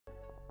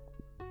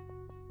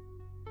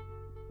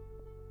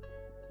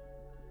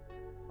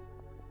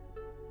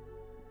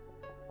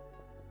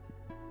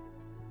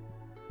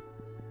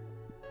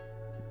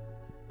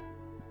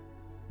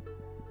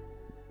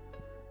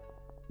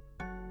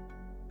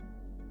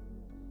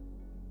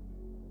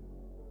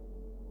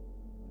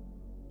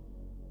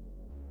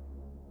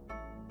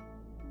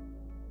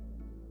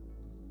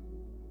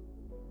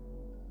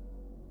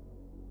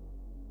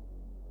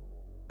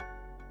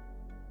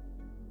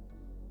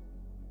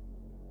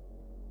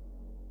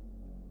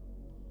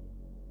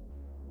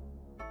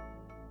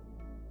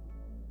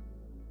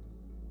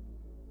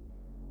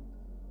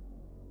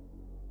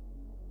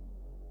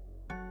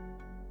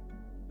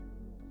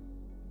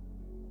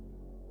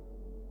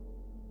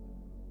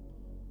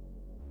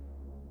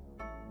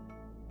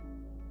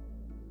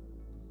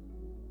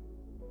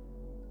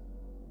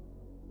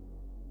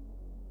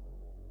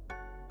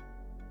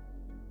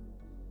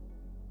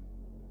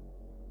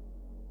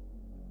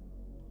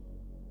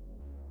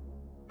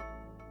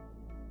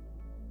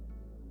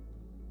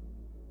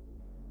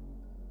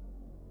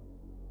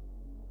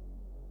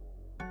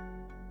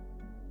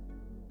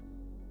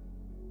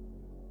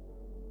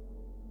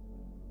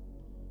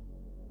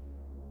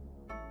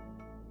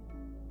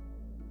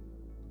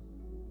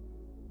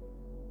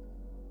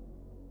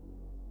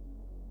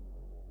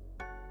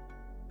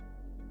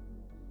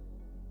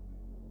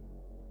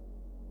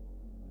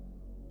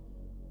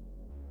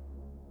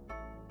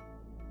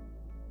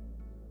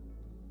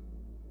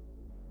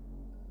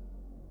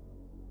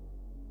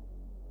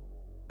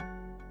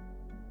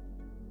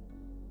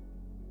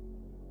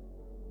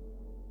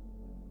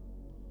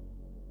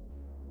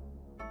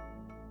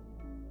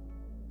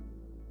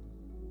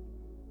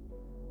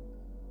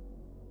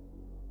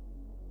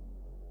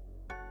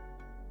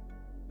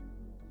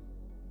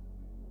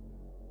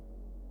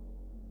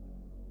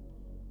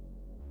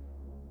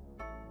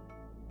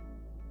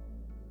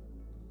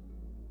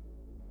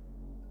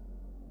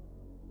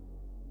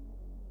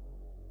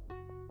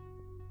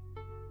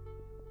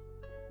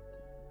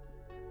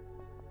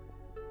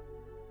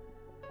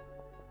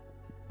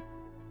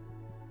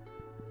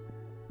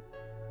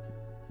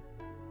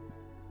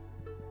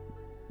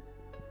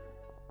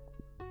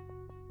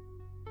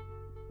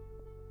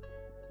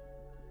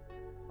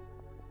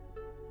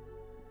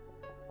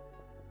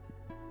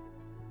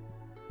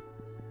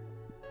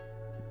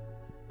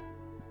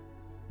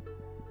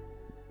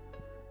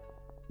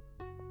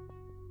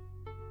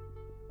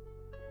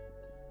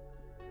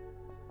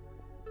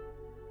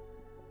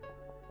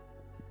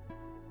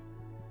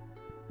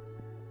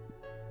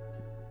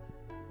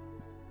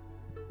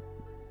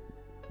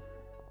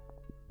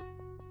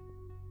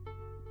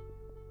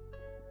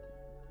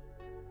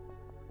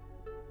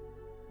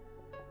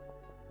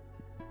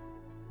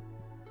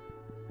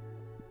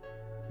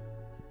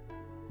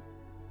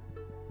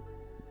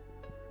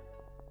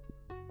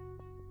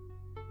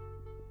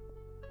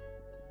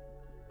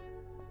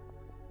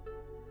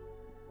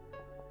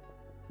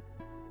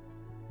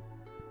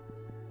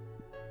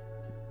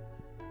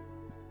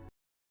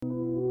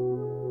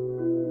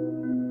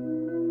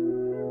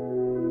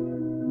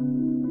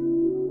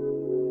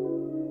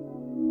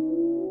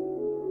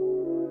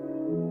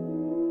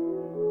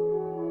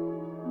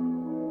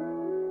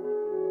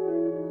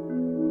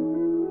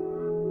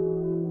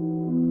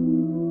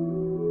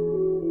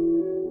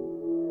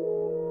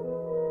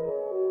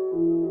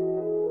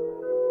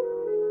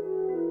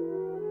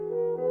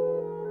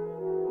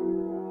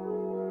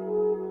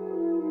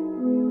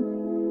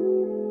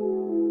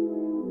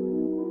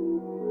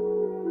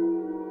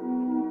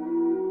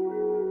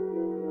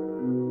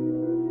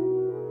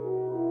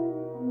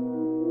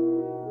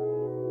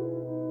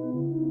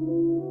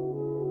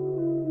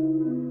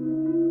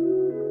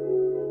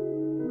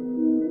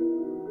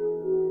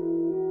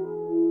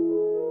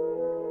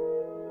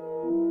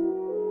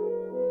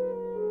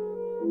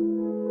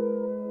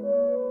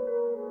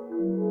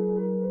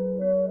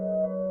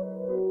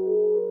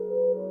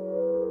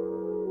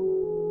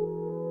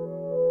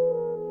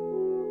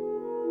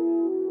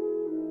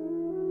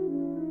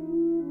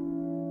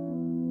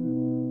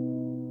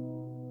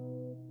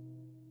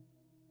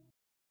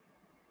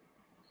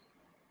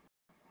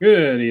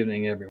Good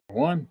evening,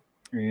 everyone.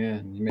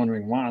 And you're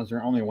wondering why is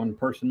there only one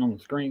person on the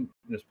screen?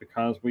 It's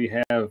because we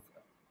have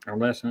our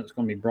lesson that's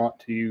going to be brought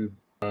to you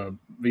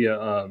via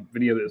a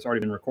video that's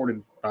already been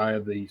recorded by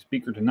the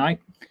speaker tonight.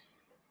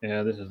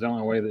 This is the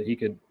only way that he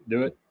could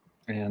do it,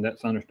 and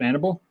that's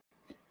understandable.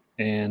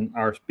 And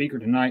our speaker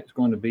tonight is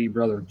going to be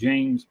Brother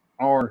James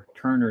R.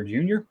 Turner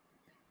Jr.,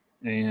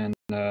 and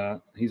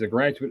he's a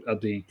graduate of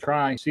the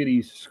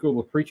Tri-Cities School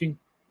of Preaching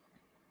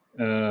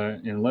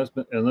in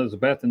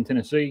Elizabethton,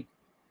 Tennessee.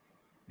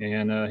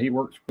 And he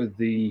works with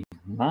the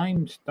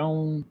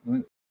Limestone,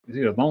 is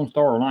it a Lone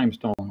Star or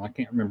Limestone? I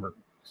can't remember.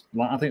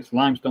 I think it's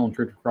Limestone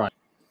Church of Christ.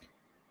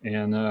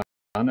 And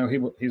I know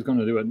he's going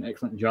to do an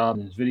excellent job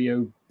in this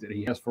video that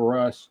he has for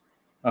us.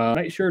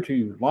 Make sure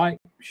to like,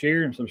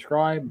 share, and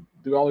subscribe.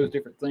 Do all those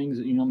different things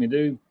that you normally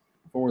do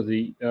for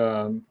the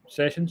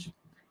sessions.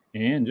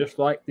 And just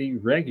like the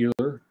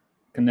regular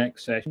Connect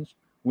sessions,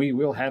 we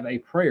will have a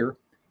prayer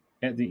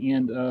at the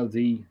end of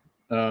the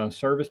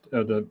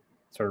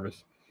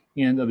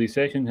end of the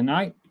session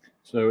tonight.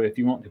 So if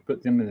you want to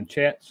put them in the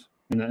chats,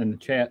 in the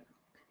chat,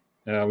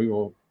 I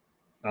will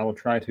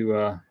try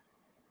to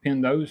pin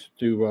those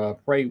to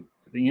pray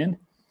at the end.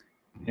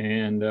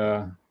 And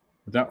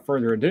without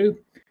further ado,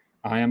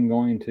 I am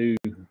going to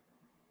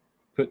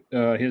put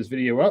his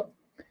video up,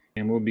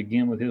 and we'll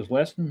begin with his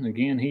lesson.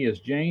 Again, he is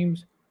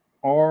James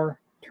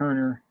R.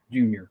 Turner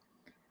Jr.,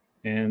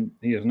 and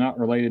he is not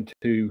related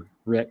to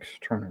Rex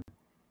Turner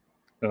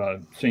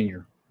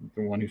Sr.,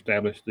 the one who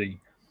established the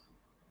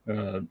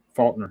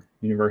Faulkner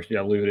University,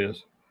 I believe it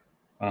is.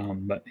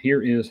 But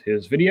here is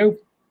his video.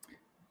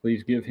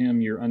 Please give him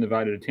your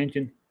undivided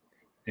attention,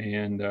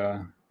 and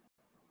hope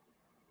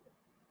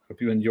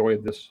you enjoy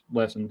this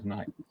lesson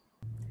tonight.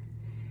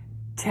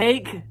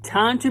 Take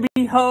time to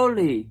be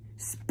holy.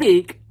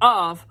 Speak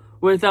off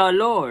with our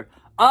Lord,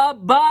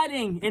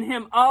 abiding in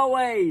Him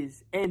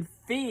always, and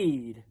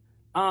feed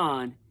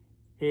on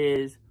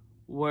His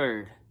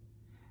Word.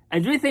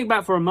 As we think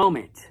about for a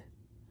moment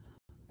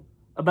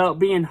about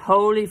being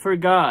holy for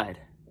God,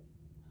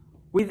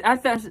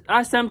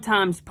 I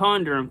sometimes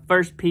ponder in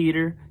 1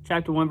 Peter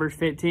chapter 1 verse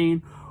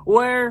 15,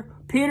 where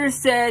Peter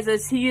says,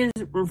 as he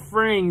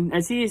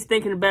is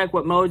thinking back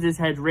what Moses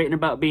has written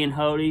about being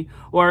holy,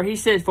 where he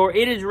says, "For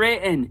it is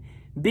written,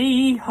 be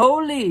ye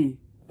holy,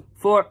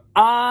 for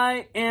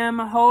I am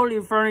holy,"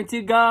 referring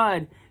to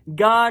God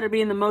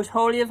being the most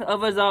holy of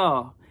us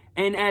all.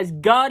 And as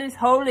God is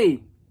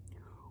holy,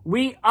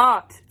 we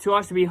ought to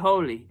also be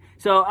holy.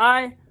 So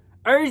I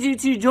urge you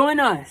to join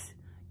us.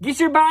 Get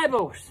your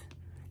Bibles.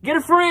 Get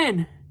a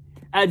friend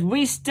as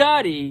we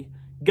study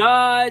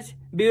God's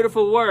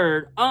beautiful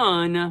word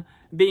on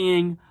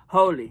being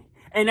holy.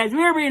 And as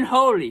we are being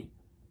holy,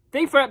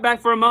 think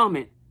back for a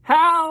moment.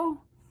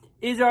 How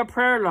is our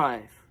prayer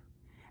life?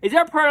 Is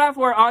our prayer life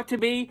where it ought to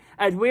be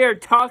as we are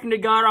talking to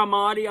God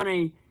Almighty on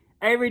a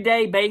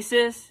everyday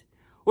basis?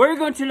 We're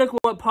going to look at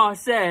what Paul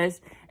says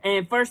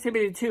in 1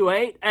 Timothy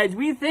 2:8 as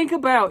we think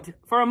about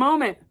for a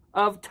moment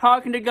of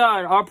talking to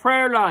God, our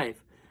prayer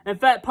life. In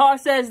fact, Paul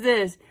says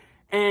this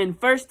in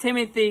 1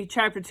 Timothy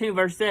chapter 2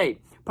 verse 8.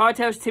 Paul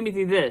tells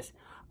Timothy this: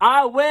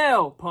 "I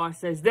will," Paul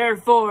says,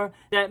 "therefore,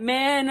 that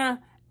men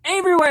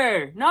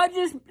everywhere," not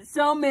just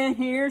some men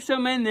here,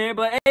 some men there,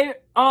 but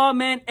all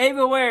men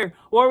everywhere,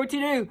 what we're to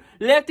do,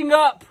 lifting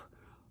up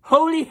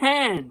holy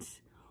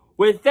hands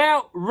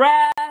without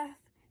wrath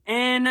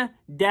and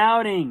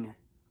doubting.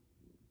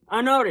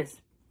 I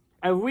notice,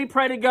 as we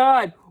pray to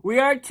God, we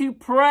are to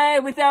pray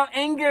without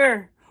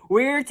anger.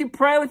 We are to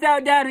pray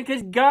without doubting,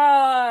 because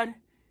God,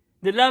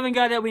 the loving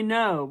God that we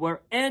know, will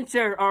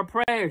answer our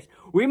prayers.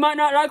 We might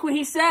not like what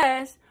He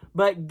says,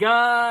 but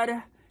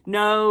God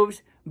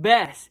knows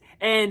best.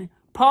 And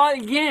Paul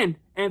again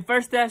in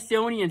 1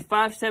 Thessalonians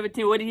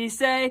 5:17, what did he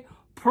say?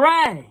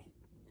 Pray.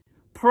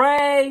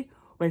 Pray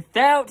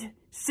without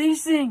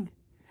ceasing.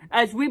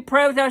 As we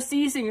pray without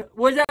ceasing,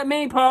 what does that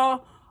mean,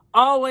 Paul?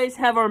 Always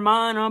have our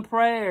mind on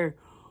prayer.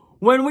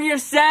 When we are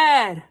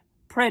sad,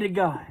 pray to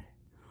God.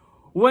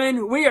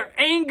 When we are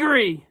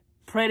angry,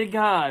 pray to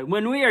God.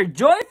 When we are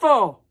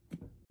joyful,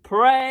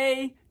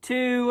 pray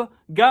to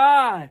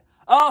God.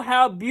 Oh,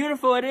 how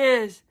beautiful it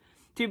is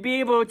to be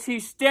able to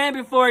stand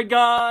before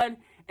God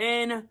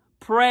and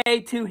pray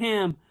to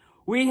Him.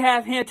 We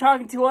have Him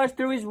talking to us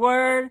through His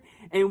Word,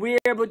 and we are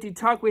able to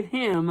talk with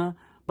Him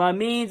by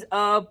means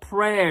of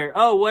prayer.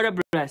 Oh, what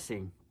a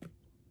blessing.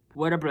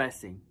 What a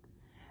blessing.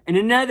 In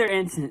another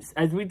instance,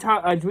 as we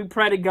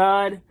pray to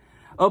God,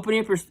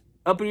 opening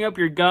up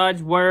your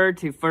God's Word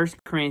to 1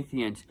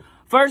 Corinthians.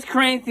 1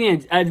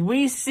 Corinthians, as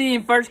we see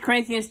in 1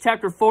 Corinthians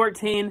chapter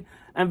 14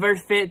 and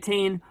verse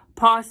 15,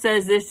 Paul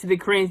says this to the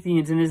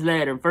Corinthians in his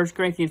letter, in 1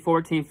 Corinthians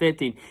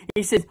 14:15.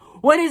 He says,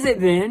 "What is it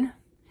then?"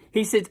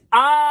 He says,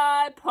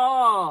 "I,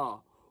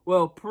 Paul,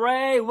 will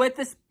pray with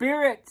the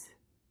Spirit.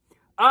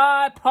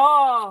 I,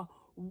 Paul,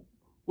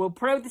 will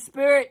pray with the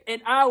Spirit,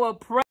 and I will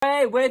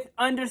pray with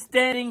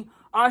understanding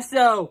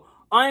also."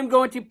 I'm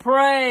going to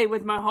pray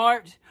with my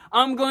heart.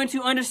 I'm going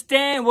to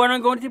understand what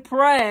I'm going to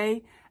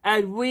pray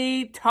as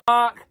we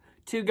talk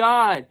to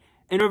God.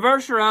 in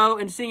reverse row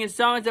and singing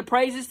songs of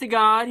praises to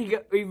God. He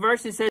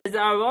reverses says,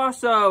 I will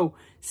also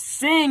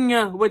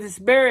sing with the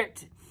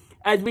Spirit.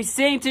 As we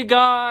sing to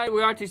God,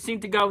 we are to sing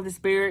to God with the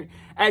Spirit.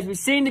 As we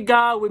sing to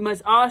God, we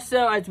must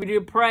also, as we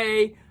do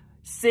pray,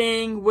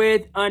 sing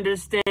with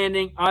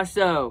understanding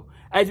also.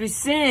 As we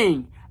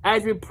sing,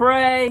 as we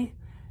pray,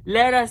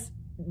 let us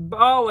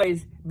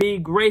always be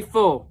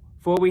grateful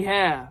for what we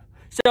have.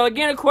 So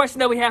again, a question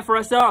that we have for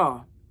us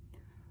all.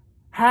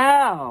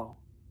 How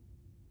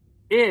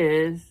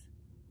is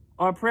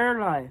our prayer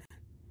life?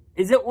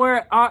 Is it where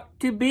it ought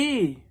to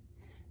be?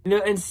 You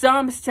know, in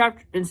Psalms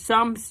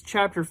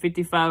chapter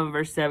 55 and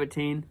verse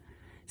 17,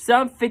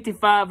 Psalm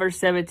 55 verse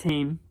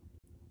 17,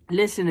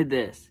 listen to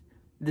this.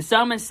 The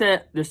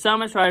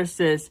psalmist writer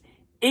says,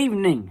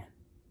 evening,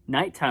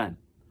 nighttime,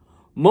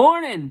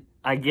 morning,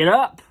 I get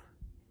up,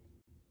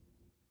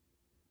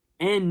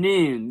 and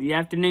noon, the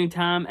afternoon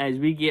time, as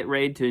we get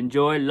ready to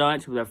enjoy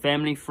lunch with our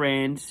family,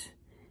 friends,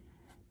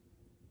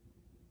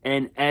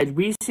 and as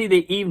we see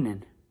the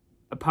evening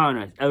upon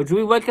us, as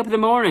we wake up in the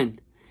morning,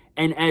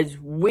 and as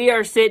we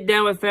are sitting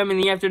down with family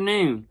in the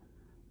afternoon,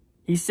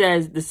 he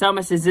says, the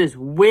psalmist says this,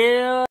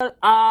 will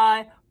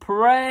I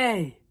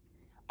pray?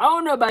 I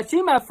don't know about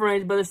you, my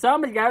friends, but the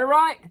psalmist got it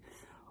right.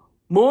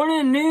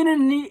 Morning, noon,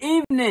 and the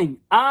evening,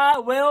 I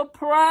will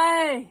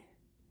pray.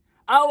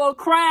 I will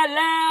cry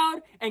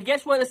aloud, and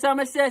guess what the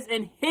psalmist says?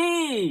 And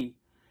he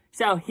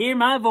shall hear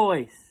my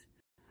voice.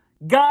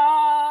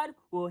 God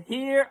will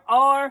hear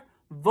our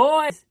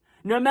voice.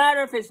 No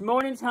matter if it's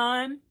morning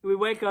time, we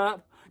wake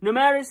up. No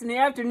matter if it's in the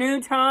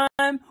afternoon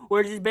time,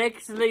 we're just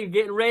basically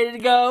getting ready to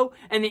go.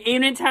 And the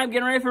evening time,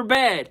 getting ready for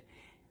bed.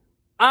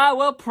 I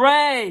will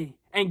pray,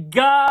 and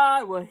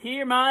God will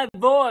hear my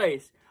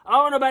voice. I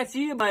don't know about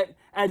you, but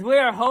as we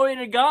are holy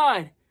to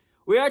God,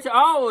 we are to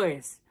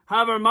always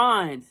have our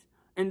minds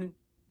and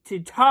to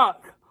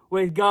talk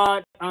with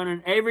God on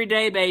an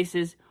everyday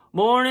basis,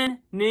 morning,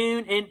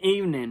 noon, and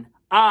evening.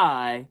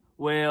 I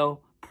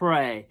will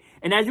pray.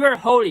 And as we're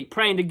holy,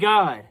 praying to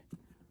God,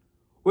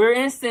 we're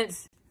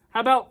how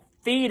about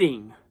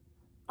feeding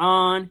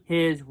on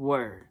His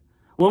Word?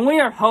 When we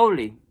are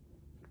holy,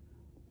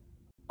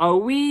 are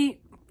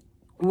we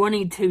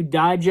wanting to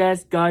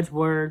digest God's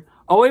Word?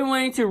 Are we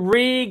wanting to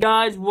read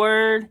God's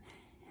Word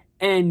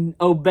and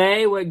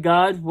obey what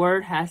God's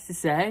Word has to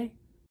say?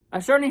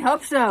 I certainly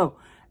hope so.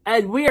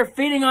 As we are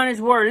feeding on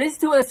His Word,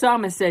 listen to what the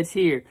psalmist says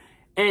here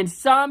in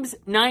Psalms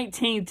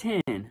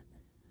 19:10.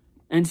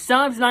 In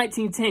Psalms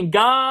 19:10,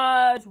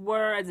 God's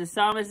Word, as the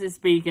psalmist is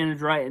speaking,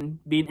 is writing,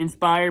 being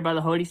inspired by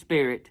the Holy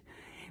Spirit.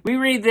 We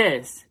read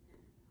this,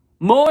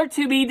 more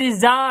to be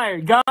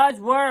desired, God's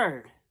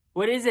Word.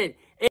 What is it?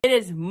 It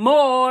is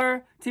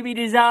more to be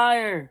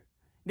desired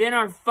than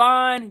our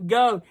fine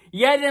gold.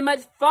 Yet than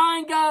much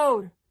fine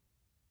gold.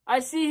 I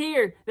see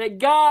here that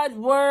God's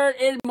Word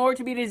is more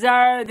to be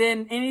desired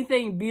than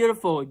anything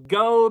beautiful,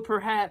 gold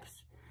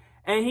perhaps.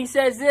 And he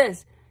says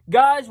this,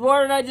 God's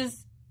Word not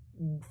just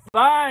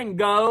fine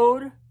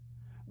gold,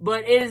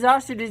 but it is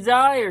also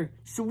desired,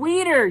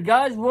 sweeter.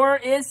 God's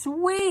Word is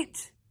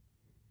sweet.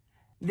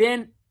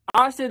 Then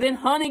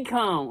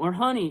honeycomb, or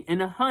honey in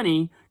a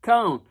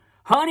honeycomb.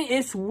 Honey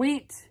is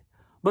sweet,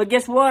 but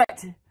guess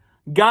what?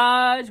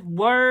 God's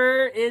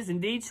Word is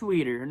indeed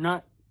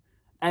sweeter.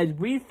 As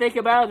we think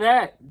about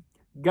that,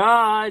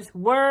 God's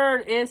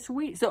Word is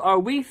sweet. So are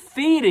we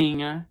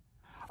feeding,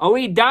 are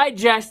we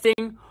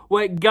digesting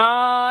what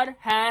God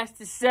has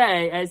to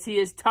say as He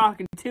is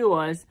talking to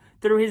us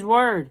through His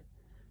Word?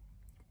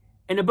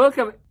 In the book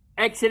of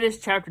Exodus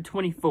chapter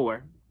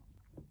 24,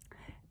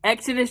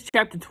 Exodus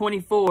chapter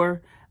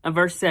 24 and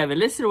verse 7,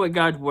 listen to what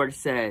God's Word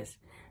says.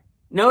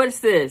 Notice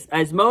this,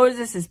 as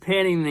Moses is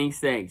penning these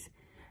things.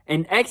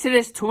 In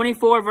Exodus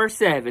 24 verse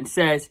 7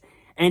 says,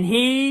 and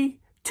he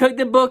took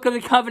the book of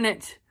the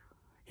covenant.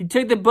 He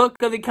took the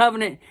book of the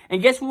covenant.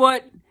 And guess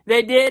what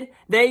they did?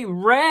 They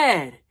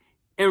read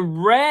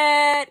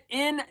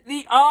in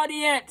the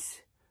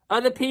audience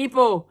of the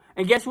people.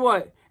 And guess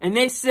what? And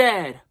they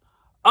said,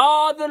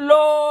 all the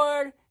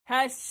Lord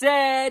has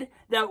said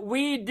that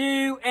we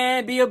do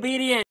and be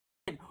obedient.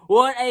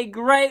 What a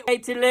great way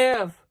to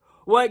live.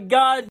 What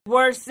God's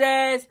Word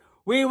says,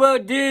 we will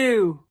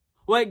do.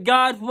 What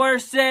God's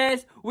Word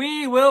says,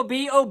 we will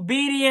be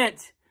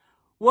obedient.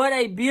 What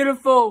a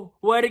beautiful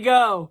way to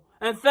go.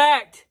 In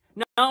fact,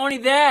 not only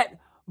that,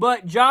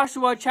 but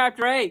Joshua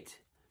chapter 8.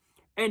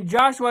 In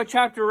Joshua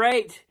chapter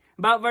 8,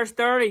 about verse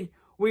 30,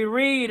 we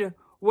read,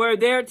 we're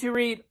there to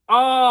read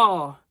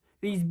all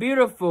these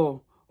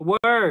beautiful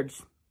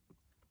words.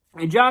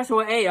 In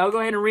Joshua 8, I'll go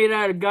ahead and read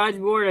out of God's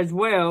Word as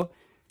well.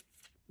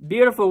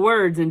 Beautiful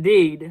words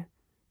indeed.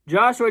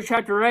 Joshua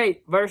chapter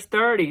 8, verse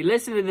 30.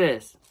 Listen to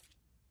this.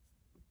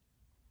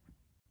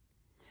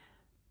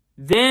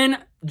 Then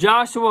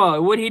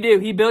Joshua, what did he do?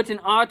 He built an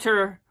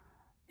altar.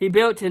 He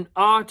built an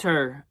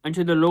altar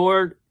unto the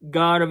Lord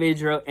God of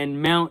Israel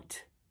in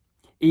Mount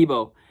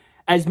Ebal.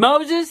 As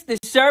Moses, the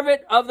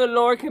servant of the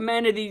Lord,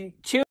 commanded the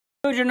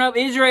children of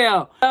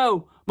Israel.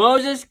 So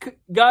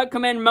God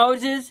commanded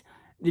Moses,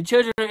 the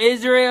children of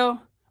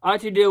Israel,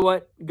 ought to do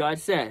what God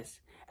says.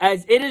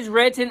 As it is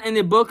written in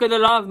the book of the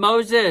law of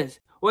Moses,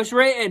 was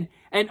written,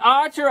 an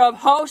altar of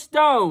whole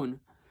stone,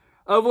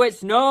 of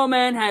which no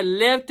man had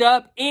lifted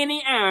up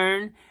any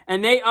iron,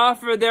 and they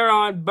offer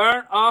thereon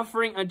burnt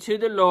offering unto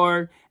the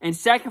Lord, and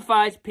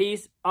sacrifice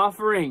peace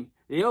offering.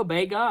 They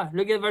obey God.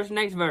 Look at the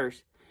next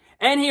verse.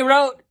 And he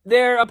wrote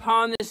there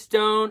upon the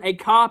stone a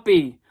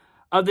copy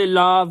of the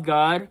law of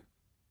God.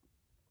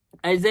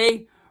 As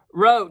they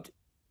wrote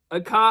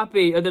a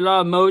copy of the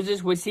law of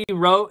Moses, which he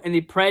wrote in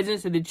the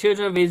presence of the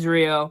children of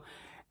Israel,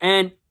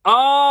 and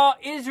all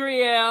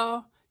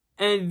Israel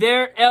and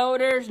their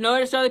elders.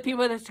 Notice all the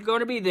people that's going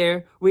to be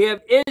there. We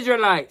have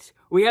Israelites.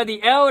 We have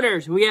the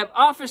elders. We have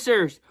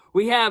officers.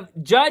 We have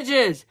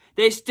judges.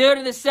 They stood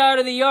on the side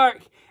of the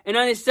ark, and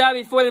on the side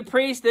before the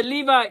priests, the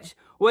Levites,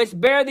 which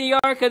bear the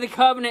ark of the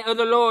covenant of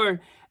the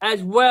Lord,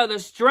 as well the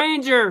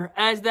stranger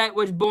as that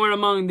was born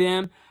among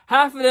them,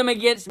 half of them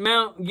against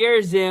Mount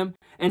Gerizim,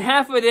 and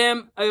half of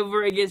them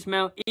over against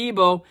Mount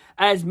Ebal,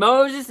 as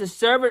Moses, the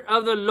servant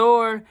of the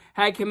Lord,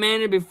 had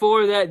commanded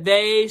before, that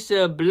they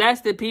should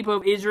bless the people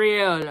of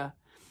Israel.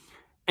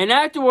 And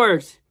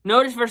afterwards,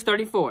 notice verse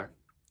 34.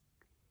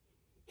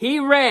 He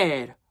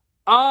read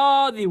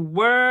all the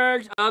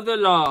words of the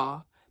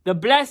law, the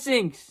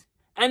blessings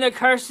and the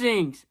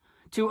cursings,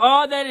 to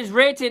all that is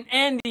written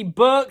in the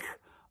book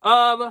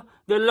of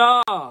the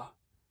law.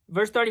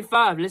 Verse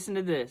 35, listen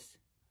to this.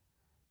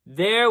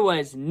 There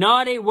was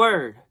not a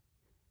word.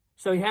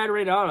 So he had to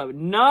read all of it.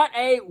 Not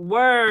a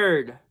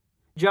word,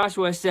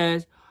 Joshua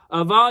says,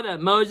 of all that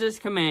Moses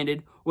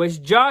commanded,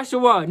 which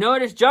Joshua,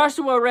 notice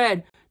Joshua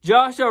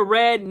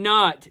read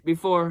not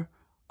before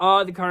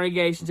all the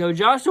congregation. So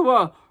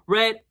Joshua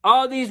read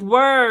all these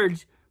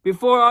words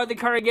before all the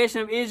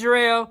congregation of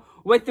Israel,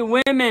 with the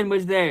women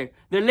was there,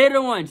 the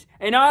little ones.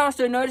 And I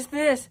also noticed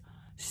this,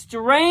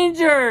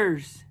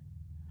 strangers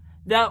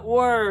that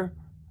were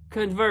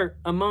convert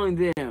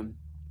among them.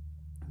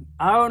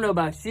 I don't know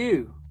about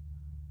you,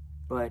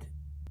 but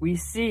we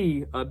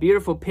see a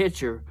beautiful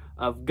picture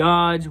of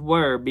God's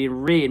word being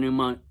written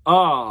among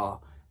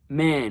all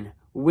men,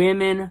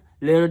 women,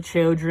 little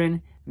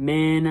children,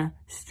 men,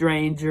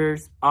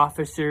 strangers,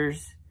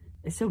 officers.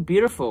 It's so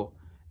beautiful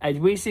as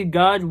we see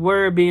God's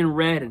word being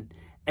read.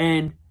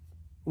 And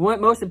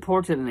what most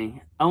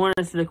importantly, I want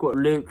us to look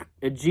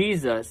what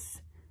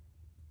Jesus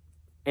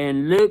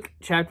in Luke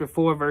chapter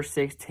 4, verse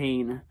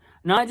 16,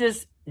 not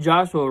just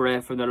Joshua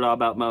read from the law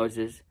about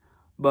Moses,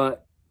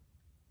 but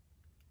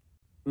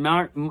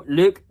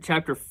Luke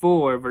chapter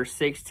 4, verse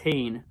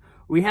 16,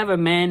 we have a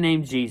man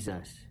named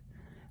Jesus,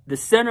 the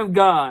Son of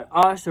God,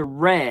 also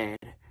read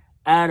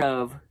out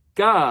of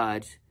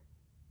God's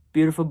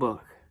beautiful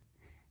book.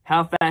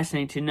 How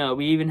fascinating to know.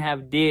 We even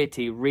have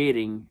deity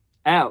reading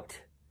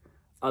out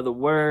of the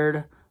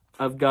Word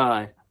of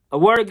God. A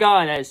Word of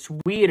God that is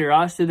sweeter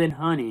also than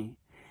honey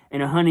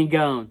and a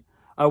honeycomb.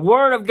 A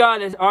Word of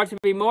God that ought to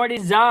be more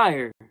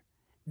desired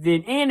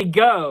than any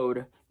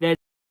gold that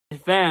is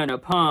found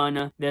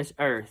upon this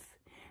earth.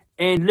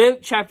 In Luke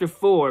chapter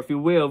 4, if you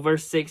will,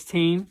 verse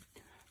 16.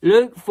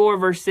 Luke 4,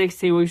 verse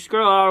 16, we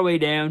scroll all the way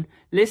down.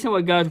 Listen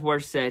what God's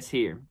word says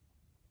here.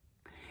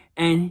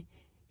 And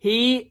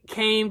he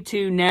came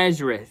to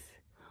Nazareth,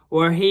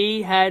 where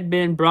he had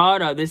been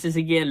brought up. This is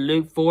again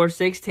Luke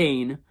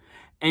 4:16.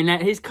 And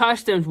that his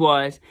customs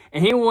was,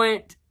 and he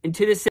went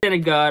into the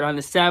synagogue on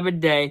the Sabbath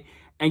day,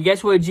 and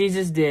guess what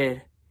Jesus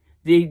did?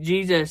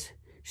 Jesus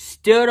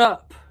stood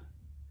up.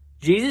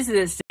 Jesus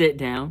didn't sit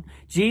down.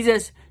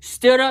 Jesus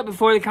stood up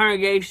before the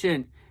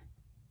congregation,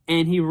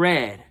 and he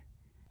read.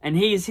 And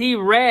he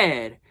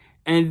read,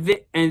 and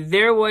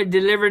there was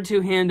delivered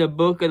to him the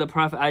book of the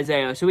prophet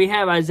Isaiah. So we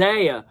have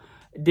Isaiah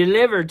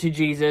delivered to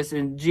Jesus,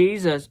 and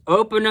Jesus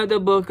opened up the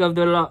book of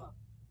the law,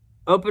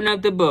 opened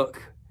up the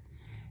book,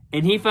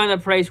 and he found a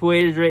place where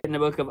it is written in the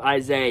book of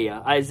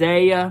Isaiah.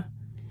 Isaiah,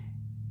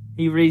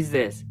 he reads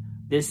this: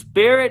 the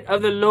Spirit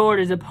of the Lord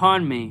is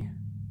upon me,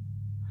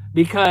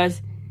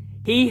 because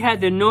he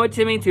hath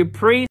anointed me to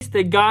preach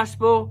the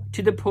gospel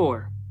to the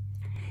poor.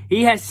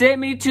 He has sent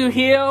me to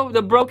heal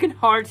the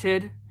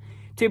brokenhearted,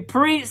 to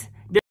preach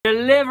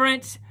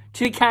deliverance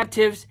to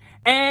captives,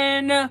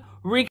 and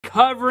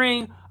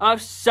recovering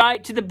of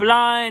sight to the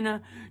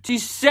blind, to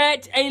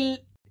set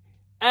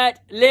at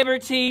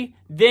liberty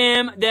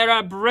them that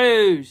are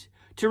bruised,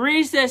 to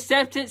reach the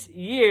acceptance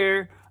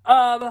year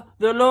of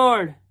the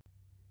Lord.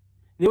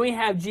 Then we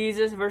have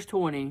Jesus, verse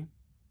 20.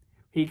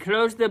 He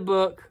closed the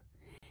book,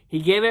 he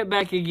gave it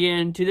back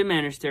again to the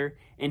minister,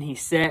 and he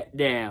sat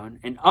down.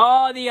 And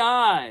all the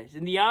eyes,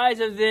 and the eyes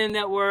of them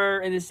that were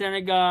in the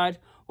synagogue,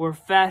 were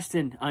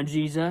fastened on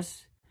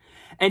Jesus.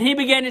 And he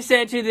began to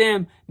say to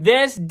them,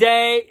 this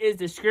day is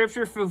the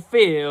scripture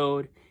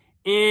fulfilled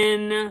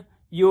in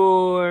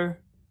your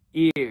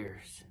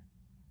ears.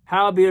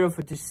 How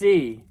beautiful to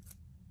see.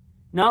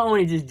 Not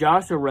only just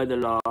Joshua read the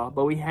law,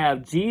 but we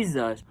have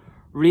Jesus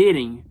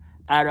reading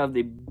out of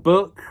the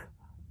book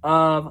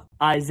of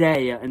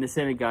Isaiah in the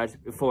synagogues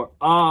before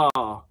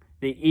all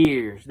the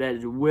ears that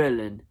is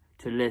willing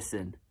to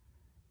listen.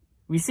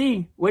 We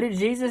see, what did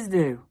Jesus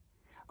do?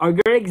 our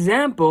great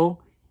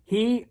example,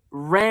 he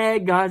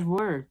read God's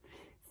word.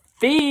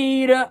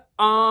 Feed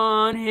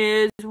on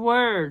his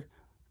word.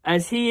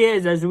 As he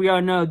is, as we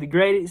all know, the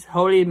greatest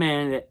holy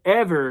man that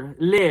ever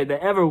lived,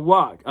 that ever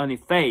walked on the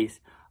face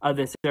of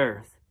this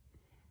earth.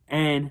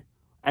 And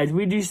as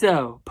we do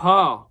so,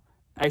 Paul,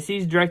 as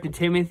he's directed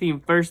Timothy in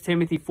 1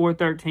 Timothy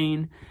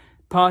 4:13,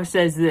 Paul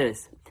says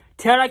this,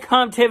 till I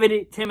come,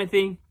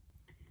 Timothy,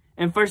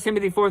 in 1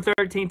 Timothy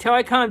 4:13, till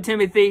I come,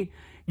 Timothy,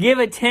 give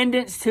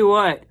attendance to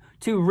what?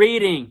 To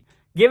reading.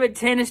 Give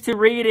attendance to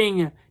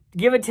reading.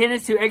 Give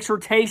attendance to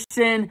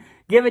exhortation.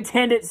 Give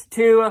attendance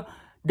to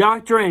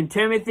doctrine.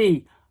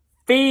 Timothy,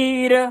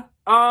 feed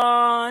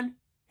on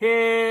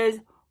his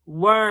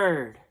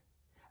word.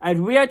 As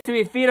we have to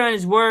be feed on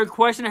his word,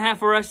 question I have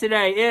for us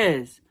today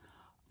is,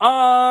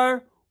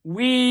 are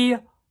we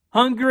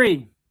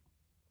hungry?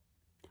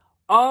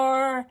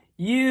 Are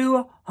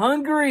you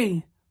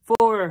hungry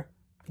for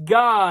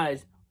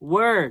God's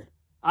word?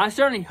 I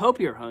certainly hope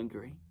you're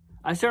hungry.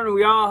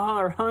 We all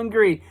are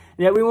hungry,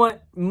 that we want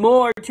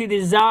more to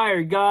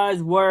desire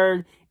God's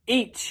word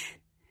each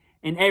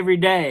and every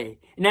day.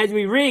 And as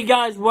we read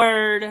God's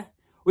word,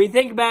 we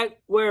think about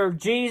where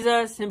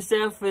Jesus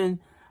himself, and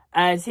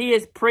as he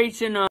is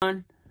preaching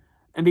on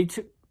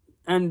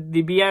and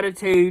the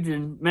Beatitudes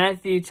in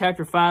Matthew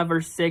chapter 5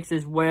 verse 6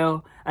 as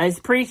well, as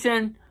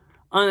preaching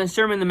on the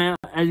Sermon on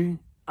the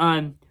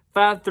Mount,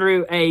 5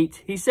 through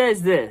 8, he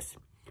says this.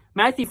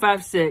 Matthew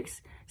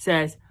 5:6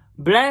 says,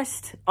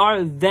 blessed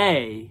are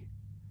they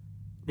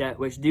that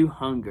which do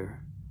hunger.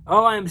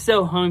 Oh, I am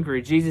so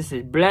hungry. Jesus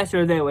says, blessed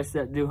are they which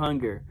do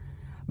hunger.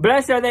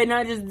 Blessed are they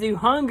not just do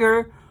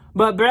hunger,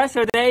 but blessed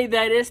are they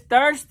that is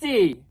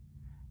thirsty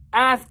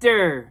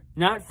after,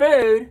 not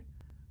food,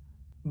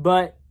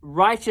 but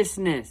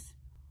righteousness.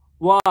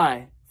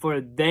 Why?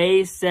 For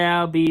they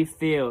shall be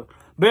filled.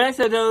 Blessed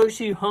are those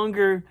who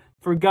hunger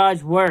for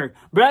God's word.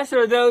 Blessed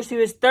are those who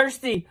is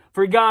thirsty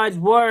for God's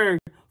word,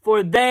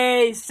 for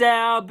they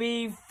shall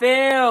be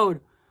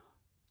filled.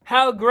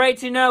 How great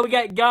to know we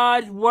got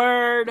God's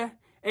word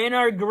in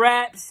our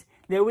grasp,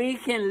 that we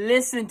can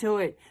listen to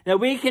it, that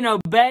we can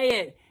obey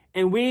it,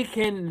 and we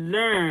can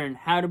learn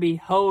how to be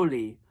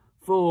holy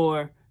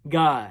for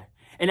God.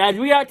 And as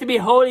we ought to be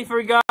holy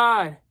for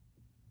God,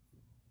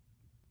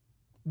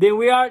 then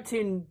we ought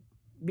to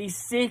be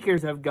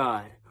seekers of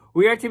God.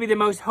 We are to be the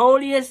most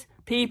holiest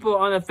people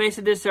on the face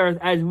of this earth,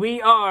 as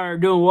we are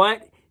doing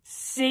what?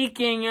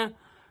 Seeking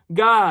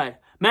God.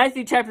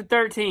 Matthew chapter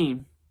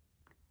 13,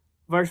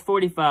 verse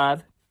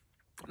 45.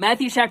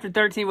 Matthew chapter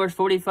 13, verse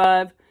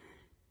 45.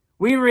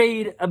 We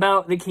read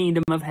about the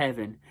kingdom of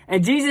heaven.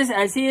 And Jesus,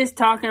 as he is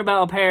talking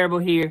about a parable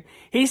here,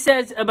 he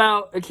says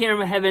about the kingdom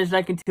of heaven is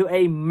likened to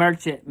a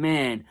merchant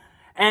man.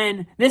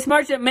 And this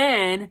merchant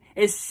man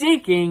is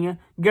seeking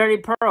dirty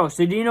pearls.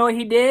 So do you know what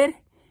he did?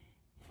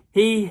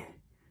 He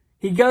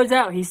goes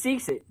out, he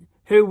seeks it.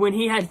 Who, when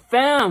he had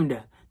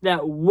found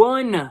that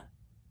one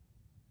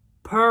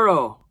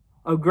pearl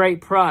of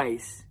great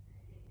price,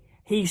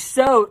 he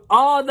sold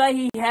all that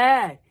he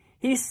had.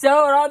 He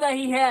sold all that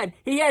he had.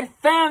 He had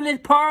found this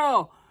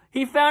pearl.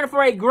 He found it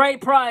for a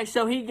great price,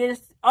 so he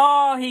gets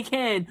all he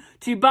can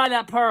to buy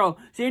that pearl.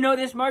 So you know what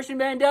this merchant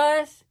man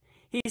does?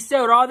 He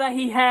sold all that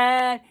he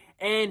had,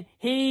 and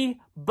he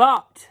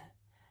bought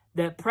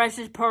that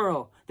precious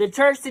pearl. The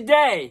church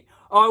today,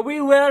 are we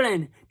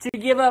willing to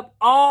give up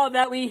all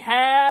that we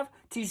have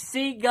to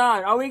seek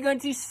God? Are we going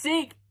to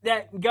seek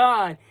that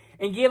God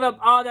and give up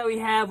all that we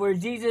have, where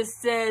Jesus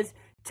says,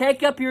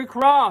 take up your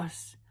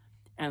cross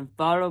and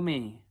follow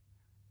me?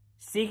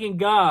 Seeking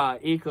God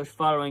equals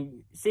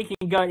following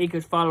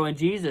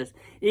Jesus,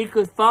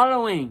 equals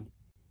following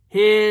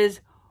his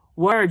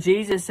word.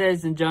 Jesus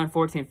says in John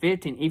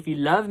 14:15, if you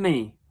love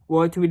me,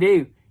 what do we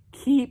do?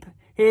 Keep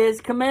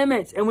his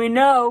commandments. And we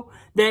know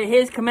that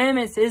his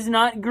commandments is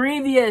not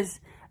grievous,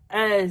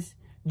 as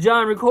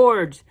John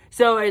records.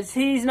 So as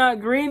he's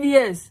not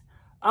grievous,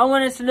 I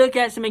want us to look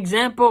at some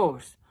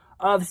examples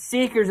of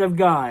seekers of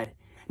God.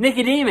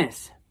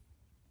 Nicodemus.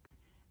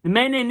 The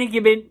man named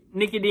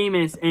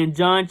Nicodemus in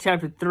John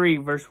chapter 3,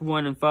 verse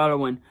 1 and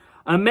following.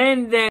 A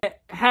man that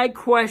had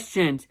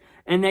questions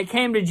and that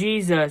came to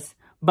Jesus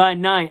by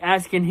night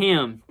asking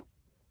him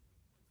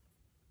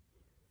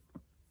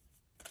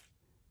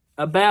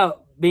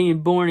about being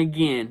born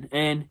again.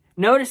 And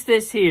notice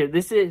this here.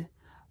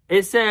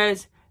 It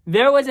says,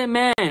 there was a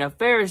man, a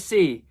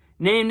Pharisee,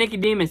 named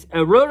Nicodemus,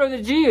 a ruler of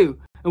the Jews.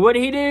 And what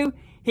did he do?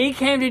 He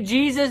came to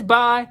Jesus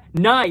by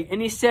night,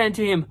 and he said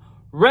to him,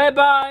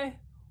 Rabbi,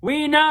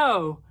 we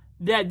know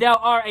that thou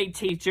art a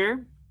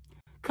teacher,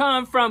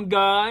 come from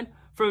God,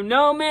 for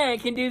no man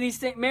can do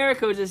these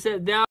miracles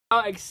except that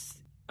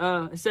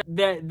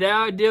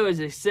thou doest,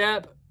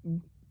 except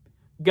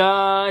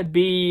God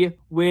be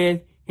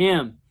with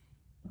him.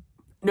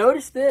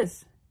 Notice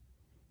this.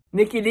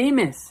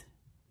 Nicodemus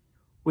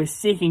was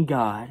seeking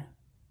God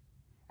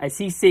as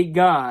he seek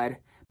God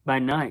by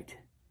night.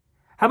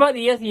 How about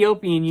the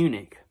Ethiopian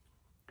eunuch?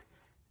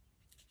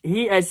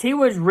 As he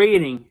was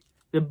reading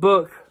the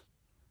book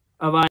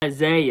of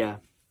Isaiah,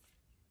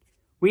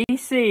 we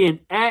see in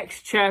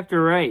Acts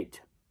chapter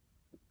 8,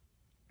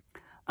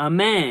 a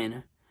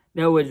man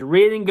that was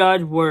reading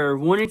God's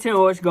word, wanting to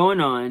know what's going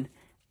on,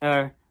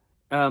 as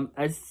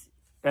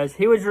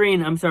he was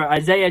reading,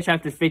 Isaiah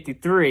chapter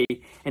 53.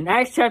 In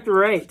Acts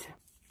chapter 8,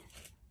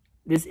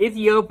 this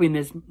Ethiopian,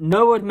 this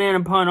noble man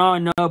upon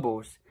all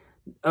nobles,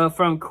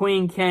 from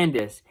Queen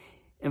Candace.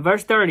 In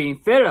verse 30,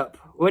 Philip,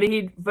 what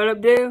did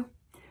Philip do?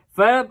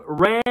 Philip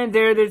ran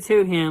there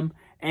to him,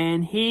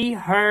 and he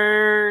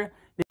heard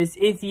this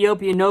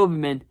Ethiopian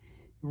nobleman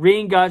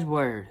reading God's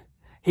word.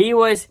 He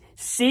was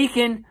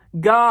seeking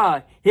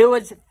God. He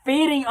was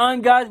feeding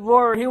on God's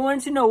word. He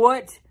wanted to know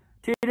what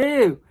to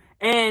do.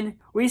 And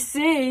we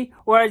see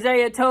where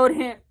Isaiah told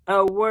him,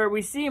 where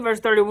we see in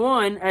verse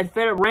 31, as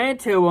Philip ran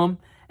to him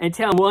and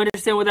tell him, "Will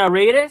understand what thou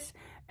readest?"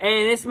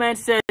 And this man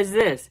says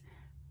this,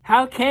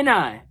 "How can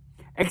I,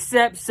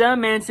 except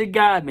some man should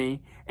guide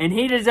me?" And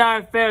he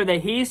desired Philip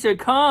that he should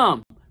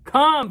come,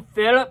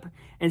 Philip,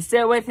 and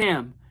sit with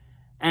him.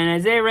 And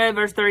Isaiah read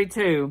verse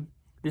 32,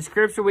 the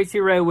scripture which he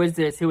read was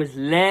this: "He was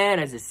led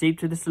as a sheep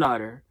to the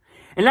slaughter,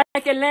 and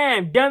like a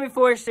lamb dumb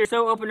before his shears,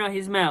 so opened not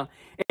his mouth.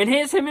 In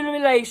his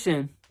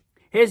humiliation,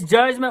 his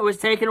judgment was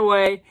taken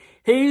away.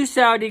 He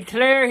shall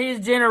declare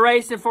his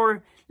generation,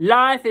 for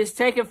life is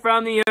taken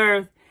from the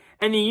earth."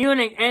 And the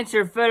eunuch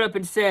answered Philip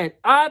and said,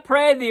 "I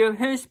pray thee,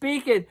 who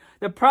speaketh,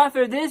 the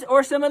prophet of this,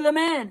 or some other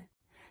man?"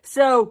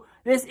 So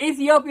this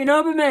Ethiopian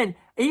nobleman,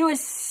 he was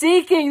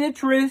seeking the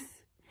truth.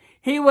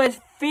 He was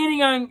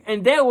feeding on,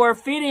 and they were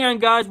feeding on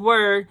God's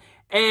word.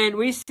 And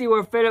we see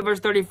where Philip, verse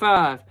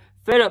 35,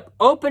 Philip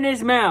opened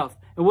his mouth.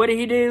 And what did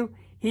he do?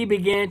 He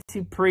began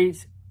to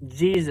preach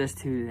Jesus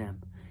to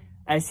them.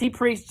 As he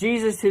preached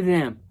Jesus to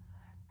them,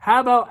 how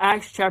about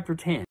Acts chapter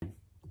 10?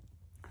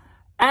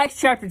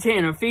 Acts chapter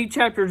 10, a few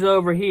chapters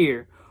over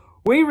here,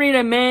 we read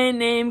a man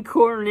named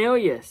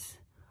Cornelius.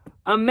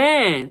 A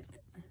man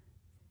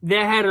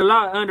that had a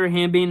lot under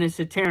him, being a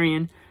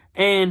centurion.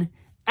 And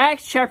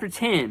Acts chapter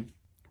 10,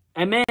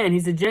 a man,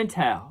 he's a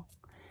Gentile.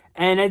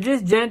 And as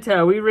this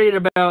Gentile, we read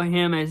about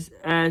him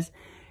as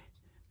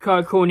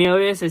called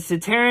Cornelius, a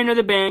centurion of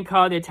the band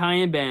called the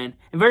Italian band.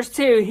 In verse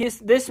 2,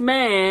 this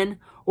man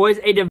was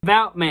a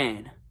devout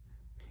man.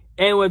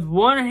 And with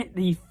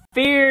he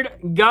feared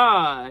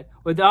God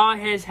with all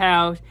his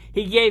house.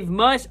 He gave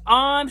much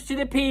alms to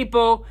the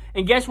people.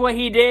 And guess what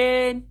he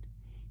did?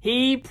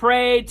 He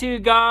prayed to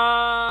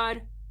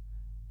God.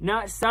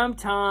 Not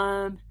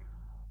sometimes,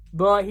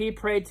 but he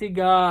prayed to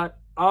God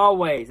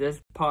always.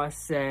 As Paul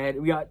said,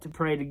 we ought to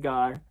pray to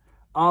God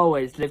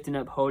always, lifting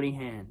up holy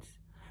hands.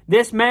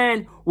 This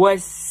man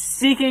was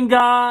seeking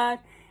God,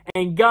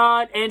 and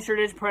God answered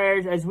his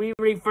prayers. As we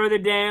read further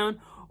down,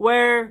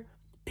 where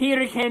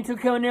Peter came to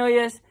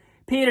Cornelius,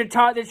 Peter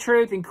taught the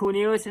truth, and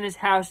Cornelius and his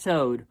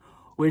household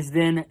was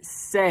then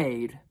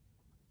saved,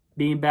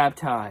 being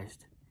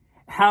baptized.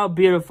 How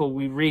beautiful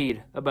we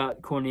read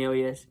about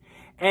Cornelius.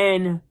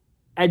 And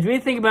as we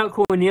think about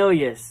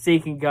Cornelius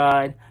seeking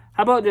God,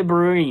 how about the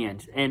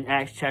Bereans in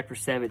Acts chapter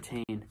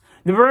 17?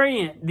 The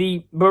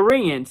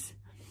Bereans,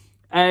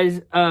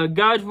 as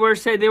God's word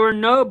said, they were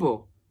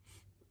noble.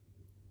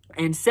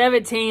 In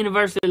 17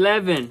 verse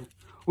 11,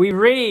 we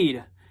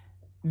read,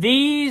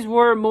 "These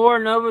were more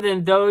noble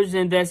than those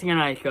in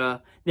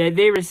Thessalonica, that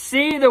they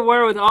received the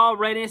word with all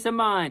readiness of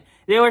mind."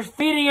 They were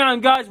feeding on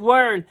God's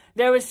word.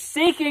 They were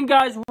seeking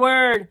God's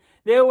word.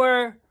 They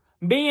were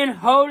being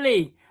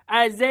holy,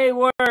 as they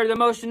were the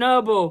most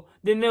noble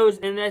than those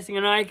in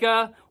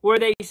Thessalonica, where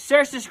they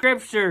searched the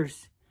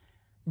scriptures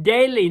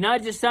daily,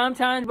 not just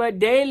sometimes, but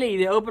daily.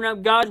 They opened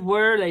up God's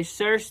word, they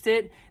searched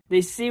it,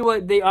 they see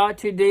what they ought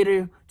to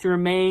do to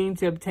remain,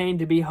 to obtain,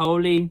 to be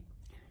holy.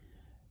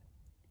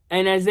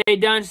 And as they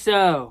done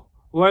so,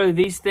 whether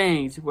these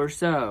things were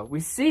so, we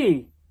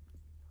see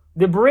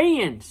the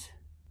Bereans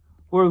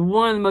were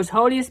one of the most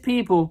holiest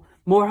people,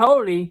 more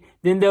holy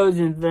than those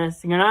in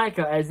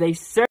Thessalonica, as they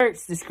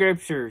searched the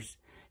scriptures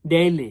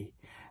daily.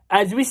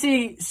 As we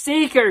see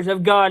seekers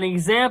of God and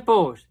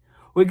examples,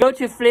 we go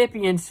to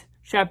Philippians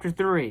chapter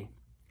 3.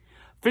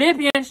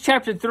 Philippians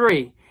chapter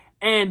 3,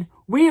 and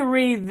we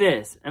read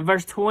this in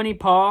verse 20,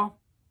 Paul,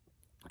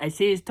 as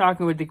he is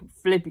talking with the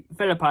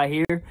Philippi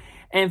here.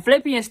 In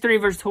Philippians 3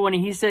 verse 20,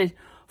 he says,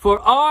 "For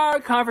our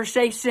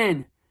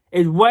conversation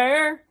is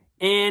where?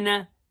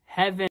 In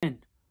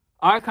heaven."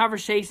 Our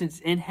conversations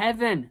in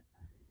heaven.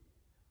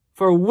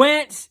 "For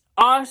whence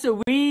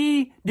also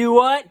we do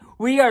what?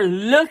 We are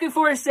looking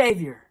for a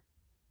Savior."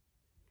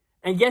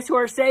 And guess who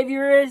our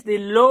Savior is? The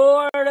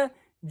Lord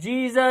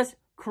Jesus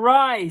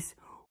Christ.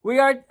 We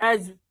are,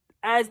 as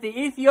the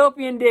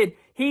Ethiopian did,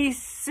 he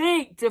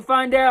seeked to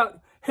find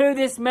out who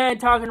this man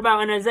talking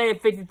about in Isaiah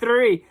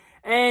 53.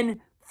 And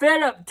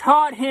Philip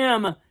taught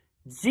him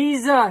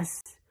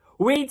Jesus.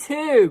 We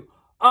too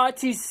ought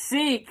to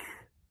seek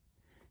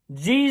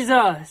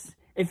Jesus.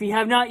 If you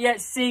have not yet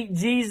seeked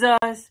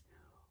Jesus,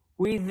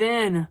 we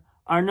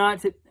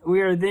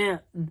are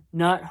then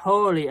not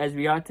holy as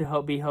we ought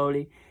to be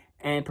holy.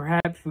 And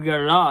perhaps we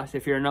are lost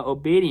if you're not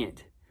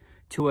obedient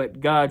to what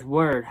God's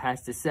word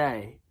has to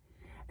say.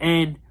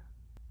 And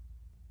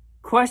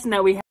question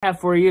that we have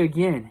for you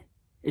again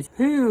is,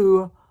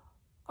 who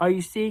are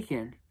you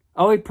seeking?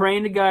 Are we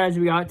praying to God as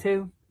we ought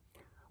to?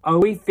 Are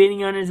we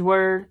feeding on His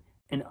Word?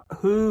 And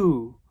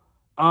who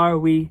are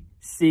we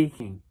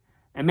seeking?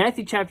 In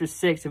Matthew chapter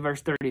 6 and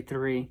verse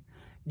 33,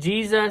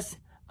 Jesus,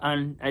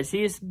 as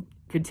He is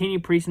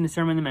continuing preaching the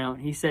Sermon on the Mount,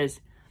 He says,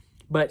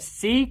 But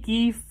seek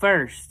ye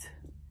first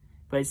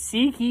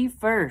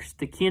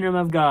the kingdom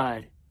of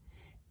God.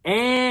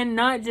 And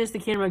not just the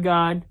kingdom of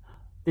God,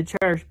 the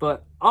church,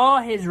 but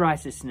all His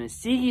righteousness.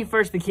 Seek ye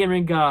first the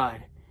kingdom of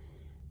God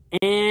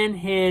and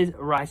His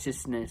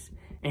righteousness.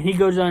 And He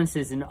goes on and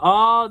says, And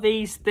all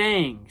these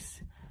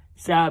things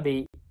shall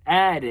be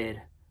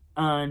added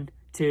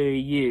unto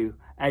you.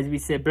 As we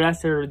said,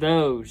 blessed are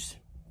those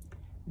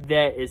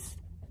that is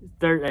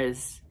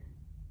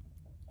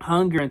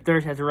hunger and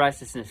thirst after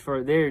righteousness,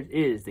 for theirs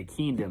is the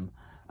kingdom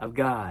of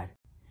God.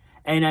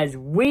 And as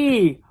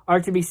we are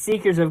to be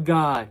seekers of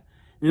God,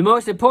 the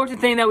most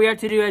important thing that we are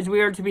to do as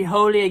we are to be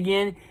holy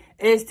again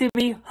is to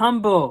be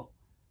humble.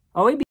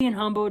 Are we being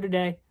humble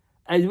today?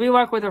 As we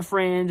walk with our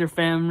friends or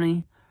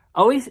family,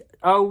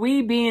 are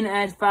we being,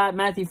 as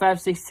Matthew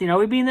 5:16, are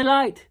we being the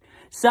light,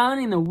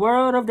 shining the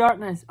world of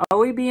darkness? Are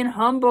we being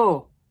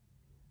humble?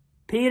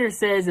 Peter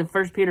says in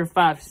 1 Peter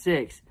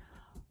 5:6,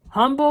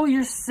 humble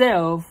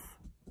yourself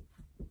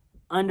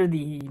under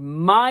the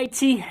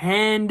mighty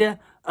hand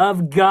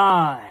of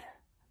God,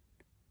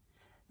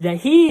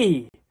 that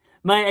He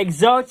might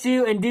exalt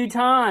you in due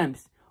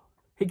times.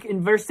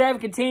 In verse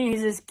 7 continues,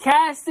 he says,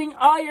 casting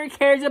all your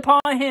cares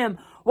upon Him.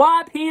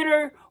 Why,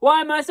 Peter?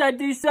 Why must I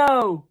do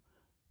so?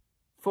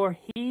 For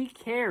He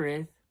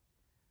careth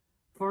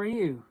for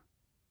you.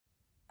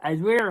 As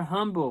we are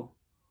humble,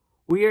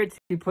 we are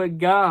to put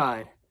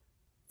God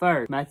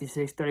first. Matthew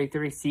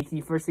 6:33, seek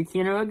ye first the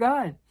kingdom of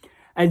God.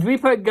 As we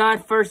put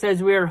God first,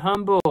 as we are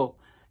humble,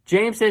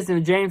 James says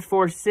in James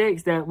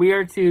 4:6 that we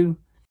are to,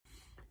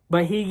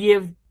 but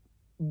He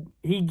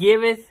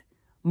giveth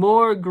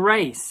more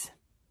grace,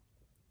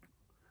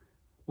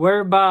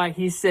 whereby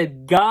He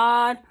said,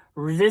 God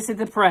resisteth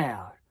the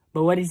proud.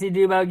 But what does He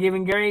do about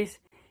giving grace?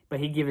 But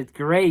He giveth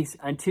grace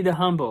unto the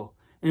humble.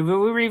 And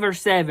when we read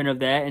verse 7 of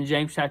that in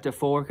James chapter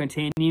 4,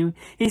 continue,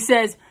 he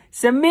says,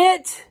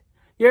 submit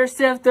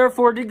yourself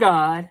therefore to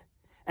God.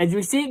 As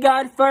we seek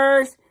God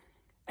first,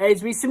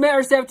 as we submit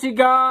ourselves to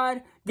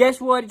God,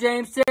 guess what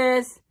James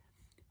says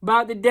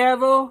about the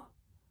devil?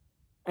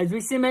 As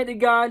we submit to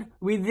God,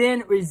 we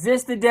then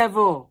resist the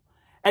devil.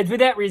 As with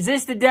that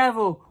resist the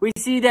devil, we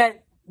see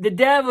that the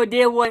devil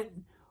did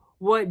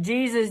what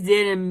Jesus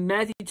did in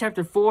Matthew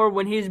chapter 4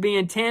 when He was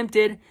being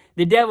tempted.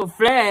 The devil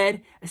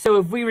fled. So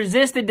if we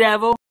resist the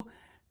devil,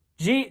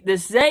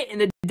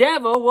 the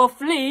devil will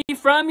flee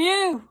from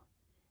you.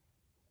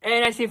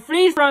 And as he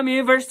flees from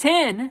you, verse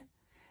 10,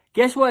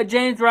 guess what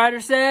James writer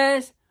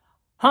says?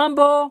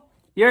 Humble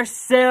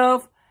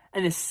yourself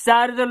in the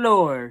sight of the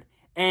Lord,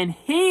 and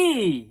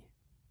He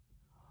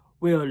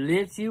will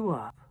lift you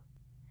up.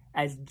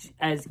 As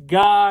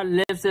God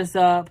lifts us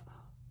up,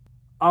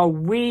 are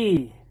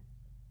we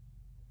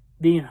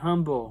being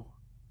humble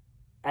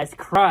as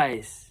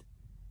Christ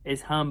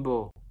is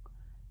humble?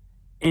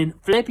 In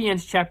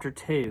Philippians chapter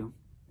 2,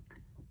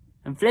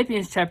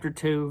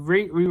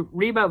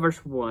 read about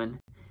verse 1.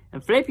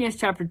 In Philippians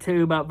chapter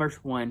 2, about verse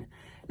 1,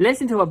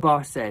 listen to what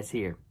Paul says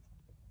here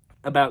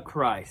about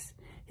Christ.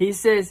 He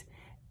says,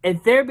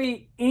 if there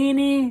be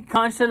any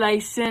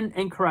consolation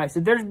in Christ,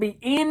 if there be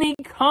any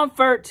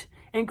comfort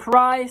in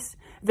Christ,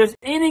 if there's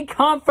any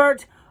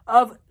comfort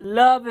of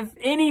love, if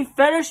any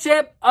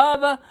fellowship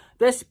of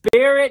the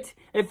Spirit,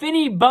 if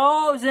any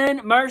bowels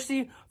in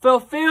mercy,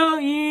 fulfill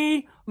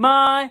ye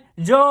my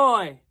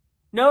joy.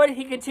 Notice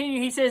he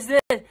continues, he says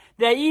this,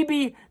 that ye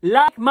be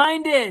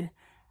like-minded,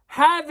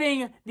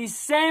 having the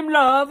same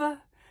love,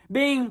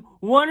 being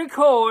one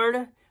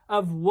accord,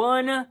 of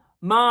one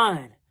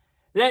mind.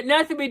 Let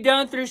nothing be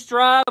done through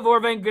strife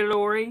or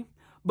vainglory,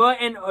 but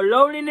in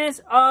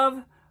lowliness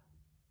of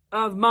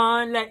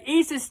mind, let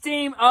each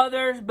esteem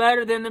others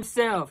better than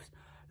themselves.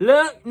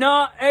 Look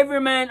not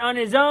every man on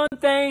his own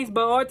things,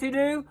 but what to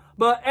do,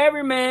 but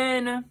every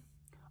man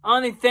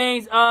on the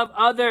things of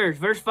others.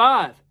 Verse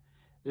 5.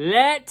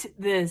 Let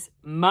this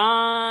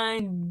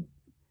mind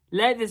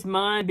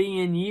be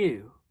in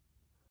you,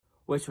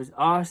 which was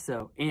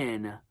also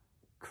in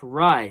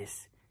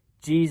Christ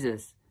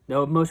Jesus,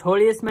 the most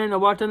holiest man that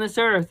walked on this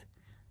earth.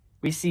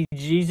 We see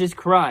Jesus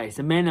Christ,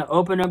 a man that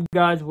opened up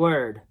God's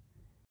word.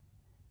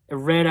 It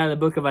read out of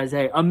the book of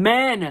Isaiah. A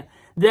man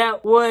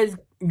that was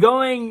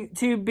going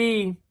to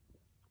be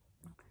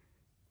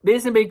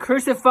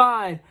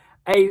crucified,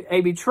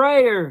 a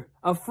betrayer,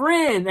 a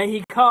friend that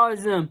he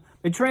calls him,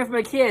 betraying from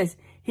a kiss.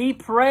 He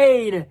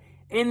prayed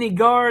in the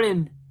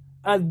Garden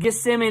of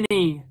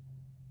Gethsemane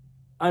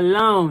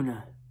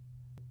alone,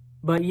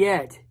 but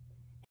yet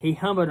he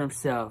humbled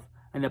himself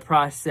in the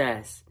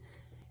process.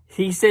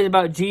 He says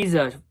about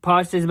Jesus,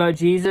 Paul says about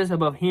Jesus,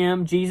 about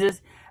him,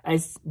 Jesus,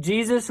 as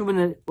Jesus who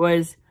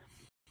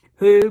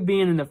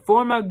being in the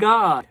form of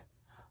God,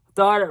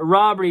 thought it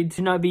robbery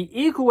to not be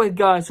equal with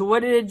God. So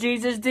what did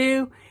Jesus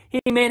do?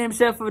 he made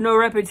himself of no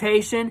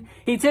reputation.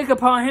 He took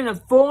upon him the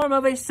form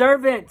of a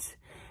servant,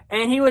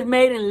 and he was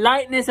made in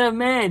likeness of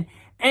man,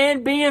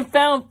 and being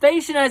found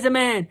facing as a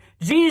man,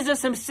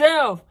 Jesus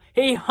himself,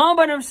 he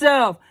humbled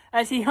himself.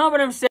 As he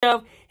humbled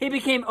himself, he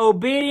became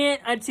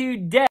obedient unto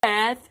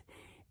death,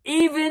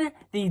 even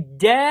the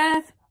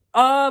death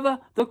of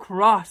the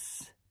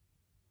cross.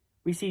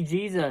 We see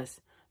Jesus,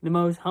 the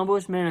most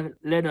humblest man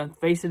led on the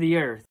face of the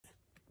earth.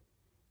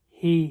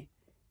 He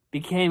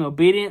became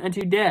obedient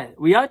unto death.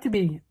 We ought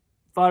to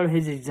follow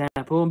his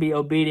example and be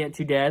obedient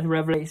to death.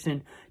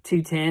 Revelation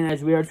 2:10,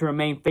 as we are to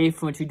remain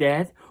faithful unto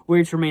death,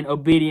 we are to remain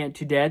obedient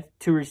to death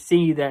to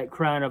receive that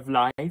crown of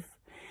life.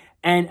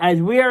 And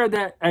as we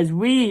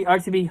are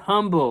to be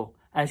humble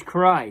as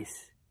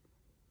Christ,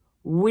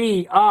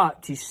 we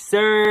ought to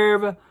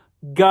serve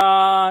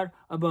God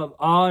above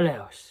all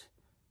else.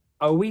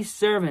 Are we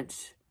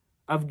servants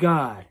of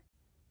God?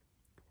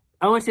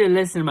 I want you to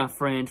listen, my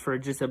friend, for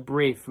just a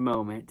brief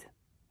moment.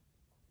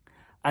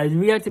 As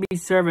we have to be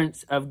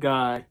servants of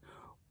God,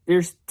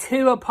 there's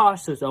two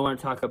apostles I want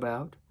to talk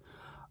about.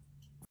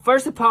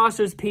 First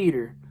apostle is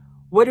Peter.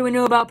 What do we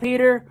know about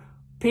Peter?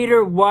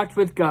 Peter walked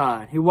with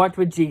God. He walked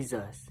with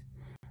Jesus.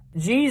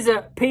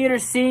 Peter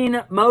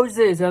seen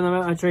Moses on the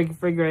Mount of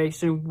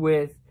Transfiguration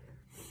with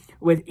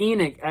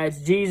Enoch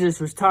as Jesus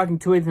was talking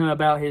to him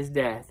about his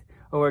death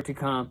or to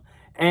come.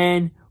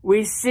 And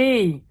we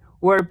see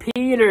where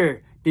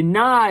Peter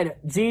denied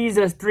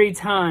Jesus 3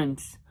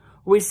 times.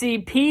 We see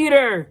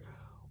Peter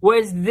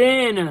was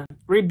then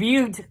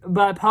rebuked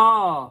by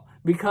Paul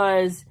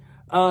because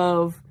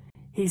of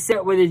he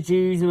sat with the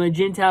Jews, and when the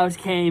Gentiles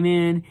came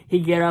in, he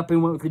got up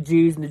and went with the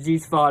Jews, and the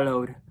Jews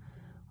followed.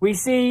 We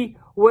see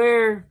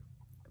where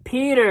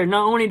Peter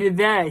not only did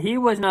that, he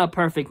was not a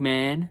perfect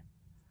man,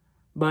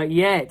 but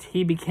yet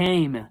he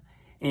became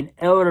an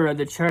elder of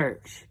the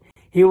church.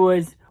 He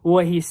was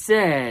what he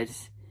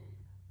says.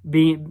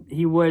 He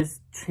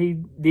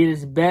did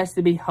his best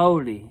to be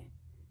holy,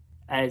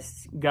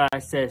 as God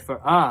says,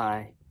 for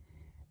I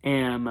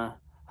am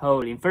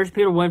holy. In 1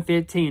 Peter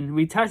 1:15,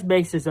 we touched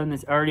bases on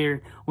this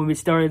earlier when we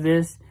started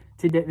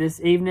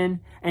this evening,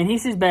 and he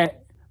says,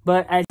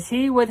 but as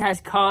he which has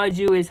called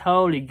you is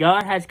holy,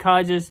 God has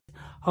called us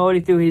holy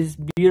through his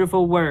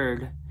beautiful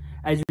word,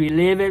 as we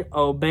live it,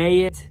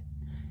 obey it.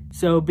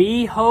 So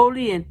be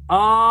holy in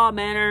all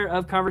manner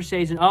of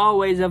conversation, all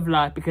ways of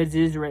life, because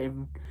it is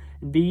written,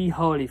 be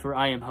holy, for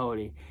I am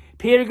holy.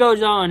 Peter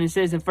goes on and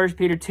says in 1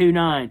 Peter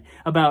 2:9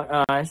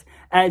 about us,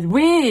 as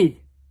we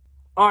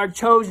are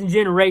chosen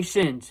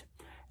generations,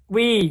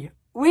 we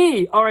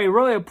are a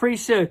royal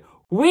priesthood,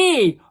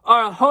 we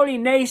are a holy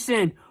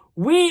nation,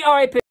 we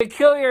are a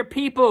peculiar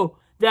people,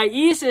 that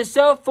ye should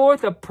show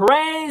forth the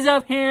praise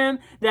of him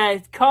that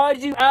has called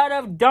you out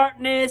of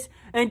darkness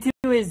into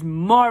his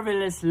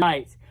marvelous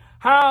light.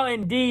 How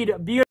indeed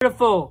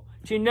beautiful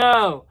to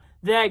know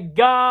that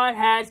God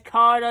has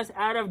called us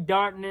out of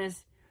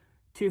darkness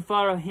to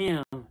follow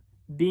him,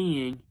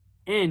 being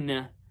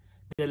in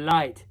the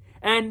light.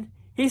 And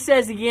he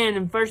says again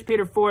in 1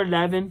 Peter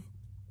 4:11,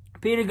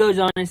 Peter goes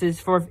on and says,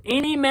 for if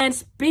any man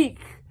speak,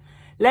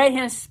 let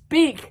him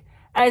speak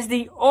as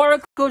the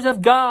oracles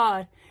of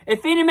God.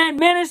 If any man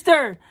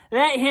minister,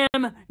 let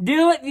him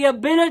do it the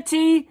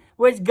ability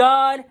which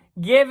God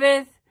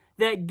giveth,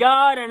 that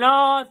God in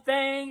all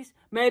things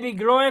may be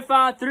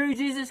glorified through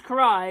Jesus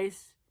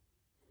Christ.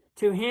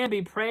 To him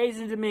be praise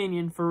and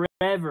dominion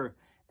forever.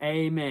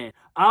 Amen.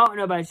 I don't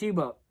know about you,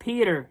 but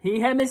Peter, he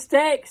had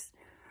mistakes.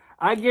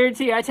 I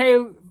guarantee, I tell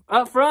you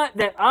up front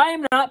that I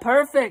am not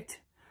perfect.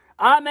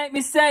 I make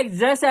mistakes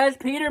just as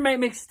Peter made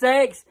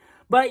mistakes.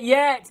 But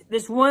yet,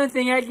 this one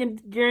thing I can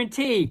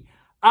guarantee,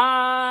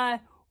 I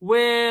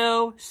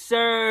will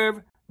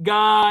serve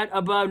God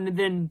above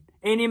than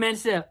any man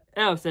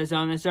else that's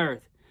on this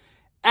earth.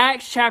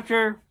 Acts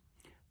chapter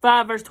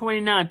 5 verse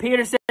 29.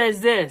 Peter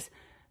says this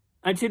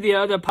unto the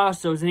other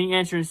apostles, and he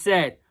answered and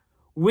said,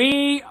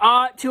 we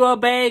ought to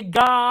obey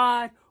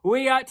God.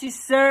 We ought to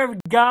serve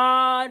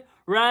God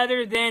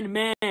rather than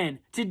men.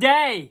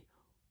 Today,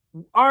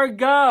 our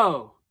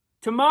goal,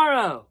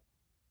 tomorrow,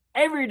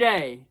 every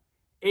day,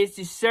 is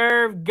to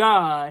serve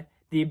God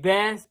the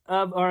best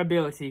of our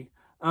ability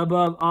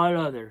above all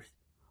others.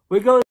 We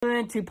go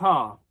into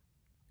Paul.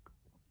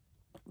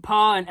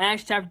 Paul in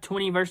Acts chapter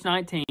 20 verse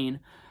 19,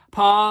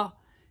 Paul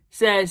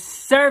says,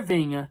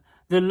 serving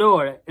the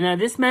Lord. Now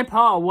this man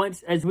Paul,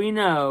 once, as we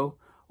know,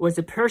 was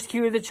a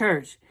persecutor of the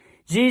church.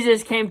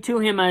 Jesus came to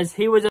him as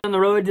he was on the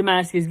road to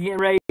Damascus, getting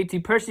ready to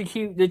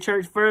persecute the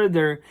church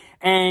further.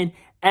 And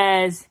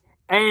as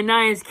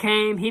Ananias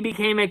came, he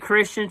became a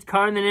Christian,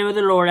 called in the name of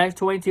the Lord, Acts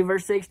 22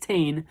 verse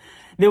 16.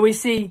 Then we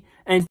see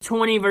in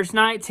 20 verse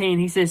 19,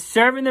 he says,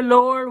 serving the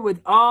Lord with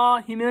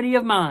all humility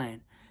of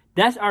mind.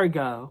 That's our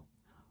goal.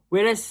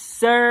 We're to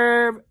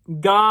serve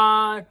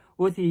God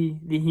with the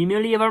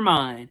humility of our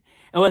mind.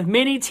 And with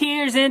many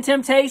tears and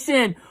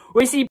temptation,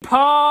 we see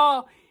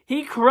Paul,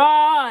 he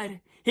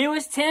cried. He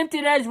was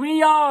tempted as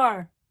we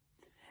are.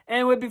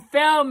 And would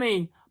befell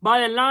me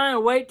by the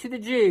lying wait to the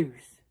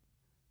Jews.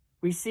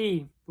 We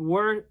see the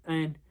word,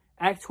 and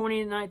Acts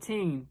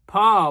 20:19.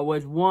 Paul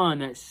was one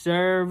that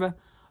served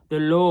the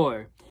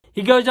Lord.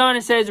 He goes on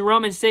and says in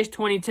Romans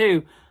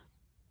 6:22.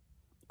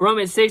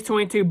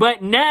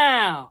 But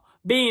now,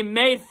 being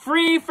made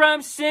free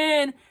from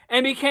sin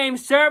and became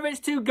servants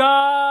to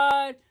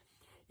God,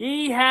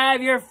 ye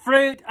have your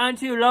fruit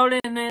unto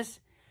lowliness,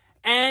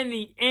 and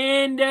the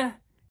end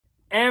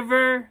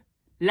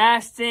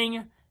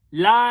everlasting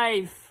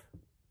life.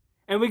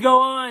 And we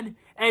go on,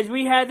 as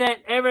we have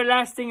that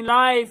everlasting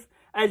life,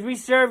 as we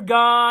serve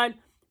God,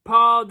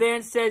 Paul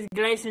then says,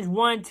 Galatians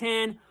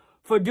 1:10,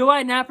 for do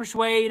I not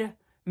persuade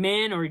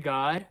men or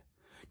God?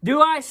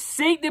 Do I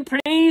seek to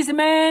please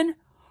men?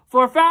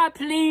 For if I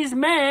please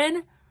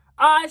men,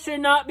 I should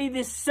not be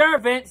the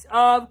servants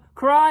of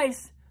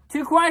Christ.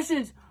 Two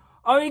questions.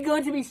 Are we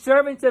going to be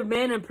servants of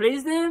men and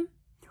please them?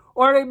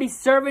 Or are we going to be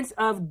servants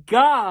of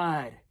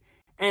God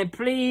and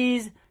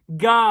please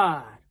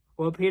God?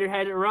 Well, Peter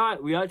had it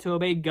right. We ought to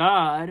obey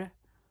God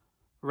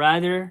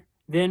rather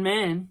than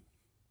men.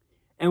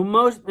 And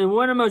one of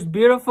the most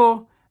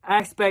beautiful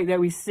aspects that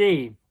we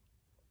see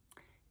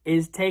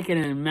is taken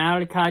in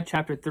Malachi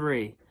chapter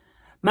 3.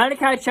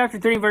 Malachi chapter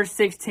 3 verse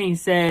 16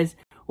 says,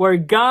 where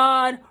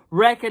God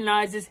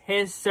recognizes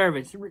his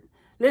servants.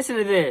 Listen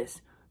to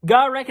this.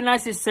 God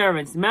recognizes his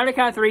servants.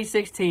 Malachi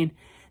 3:16.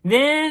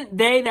 Then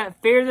they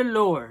that fear the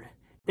Lord,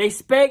 they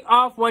spake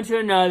off one to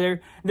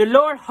another. The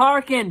Lord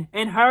hearkened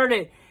and heard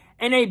it.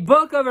 And a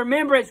book of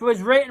remembrance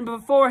was written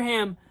before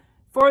him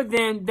for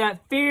them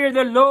that fear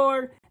the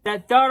Lord,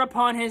 that thought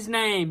upon his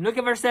name. Look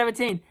at verse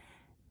 17.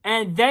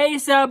 And they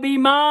shall be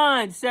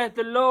mine, saith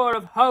the Lord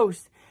of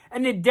hosts,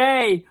 in the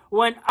day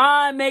when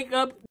I make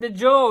up the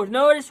jewels.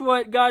 Notice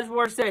what God's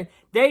word says.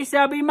 They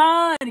shall be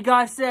mine,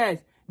 God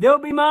says. They'll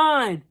be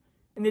mine.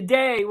 In the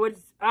day which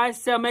I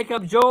shall make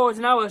up jewels,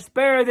 and I will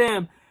spare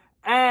them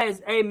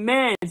as a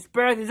man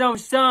spareth his own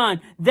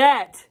son,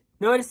 that,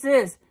 notice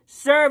this,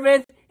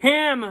 serveth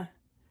him.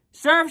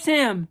 Serves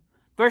him.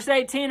 Verse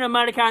 18 of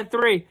Malachi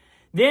 3.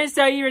 Then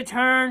shall ye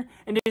return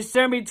and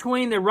discern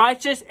between the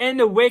righteous and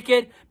the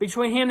wicked,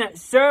 between him that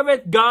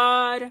serveth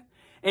God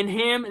and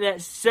him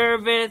that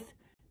serveth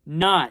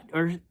not,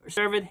 or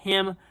serveth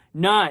him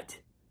not.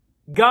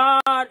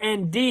 God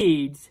and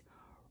deeds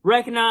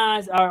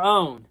recognize our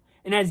own.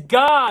 And as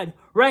God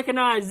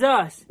recognizes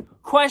us,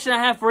 question I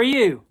have for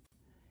you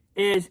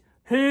is,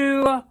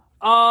 who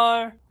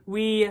are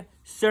we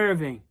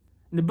serving?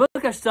 In the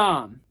book of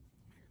Psalms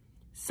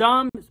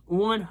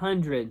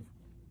 100.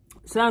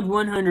 Psalm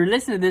 100.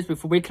 Listen to this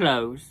before we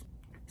close.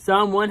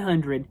 Psalm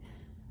 100.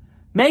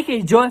 Make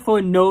a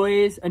joyful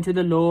noise unto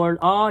the Lord,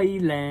 all ye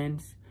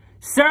lands.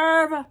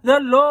 Serve the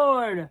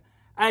Lord.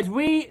 As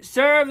we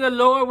serve the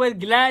Lord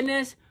with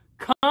gladness,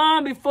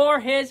 come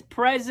before his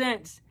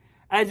presence.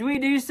 As we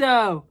do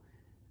so,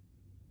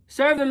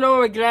 serve the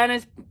Lord with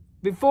gladness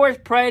before his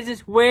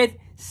presence with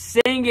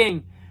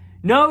singing.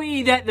 Know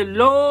ye that the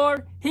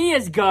Lord, he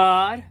is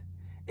God.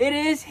 It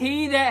is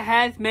he that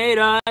hath made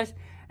us,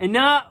 and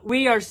not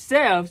we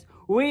ourselves.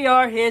 We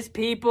are his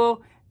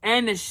people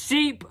and the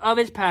sheep of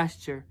his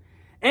pasture.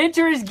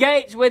 Enter his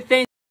gates with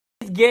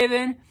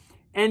thanksgiving,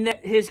 and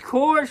his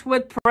courts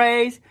with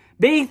praise.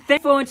 Be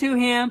thankful unto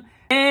him,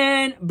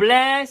 and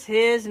bless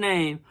his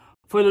name.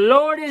 For the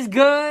Lord is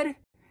good,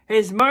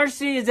 his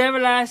mercy is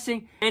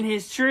everlasting, and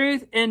his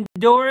truth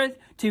endureth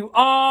to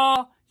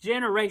all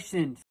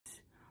generations.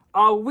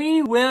 Are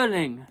we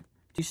willing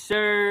to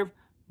serve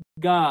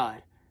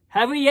God?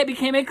 Have we yet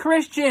become a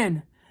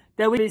Christian?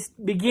 That we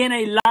begin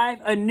a life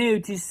anew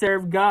to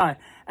serve God.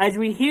 As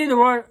we hear the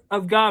word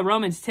of God,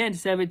 Romans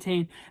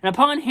 10:17, and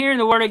upon hearing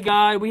the word of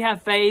God, we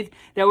have faith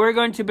that we're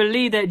going to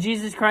believe that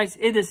Jesus Christ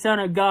is the Son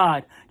of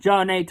God,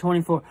 John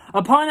 8:24.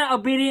 Upon that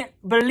obedient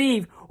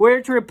belief,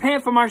 we're to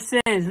repent from our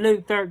sins,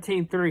 Luke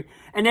 13:3.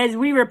 And as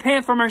we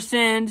repent from our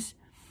sins,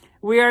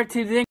 we are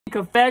to then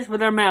confess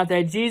with our mouth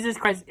that Jesus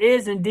Christ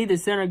is indeed the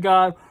Son of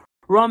God,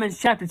 Romans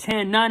chapter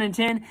 10, 9 and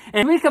 10.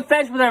 And we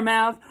confess with our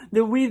mouth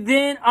that we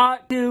then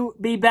ought to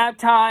be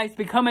baptized,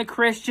 become a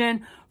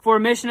Christian for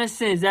remission of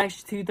sins,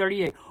 Acts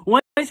 2:38.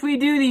 Once we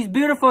do these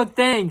beautiful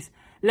things,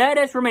 let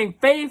us remain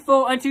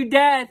faithful unto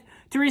death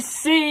to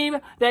receive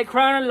that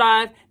crown of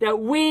life, that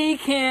we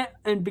can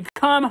and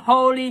become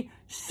holy,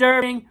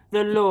 serving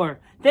the Lord.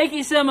 Thank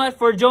you so much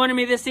for joining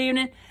me this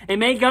evening, and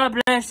may God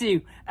bless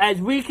you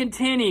as we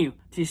continue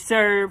to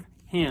serve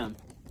him.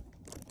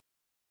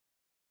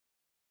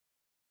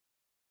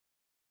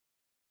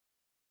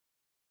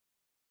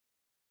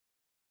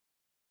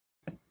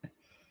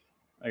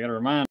 I got to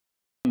remind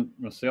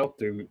myself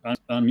to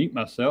unmute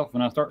myself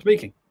when I start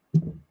speaking.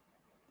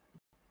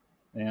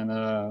 And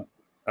I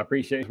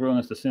appreciate his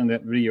willingness to send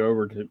that video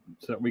over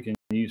so that we can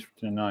use for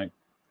tonight.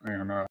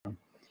 And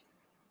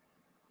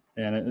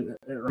it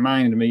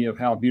reminded me of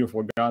how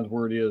beautiful God's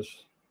word is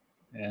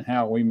and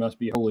how we must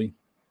be holy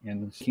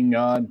and seeking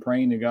God,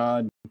 praying to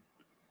God.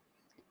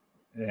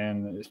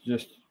 And it's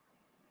just,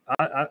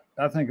 I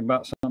think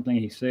about something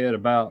he said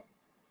about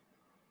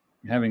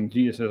having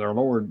Jesus as our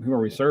Lord. Who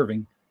are we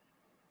serving?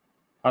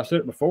 I said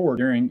it before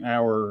during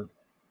our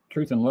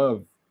Truth and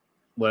Love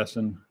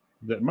lesson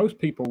that most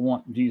people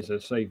want Jesus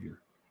as Savior,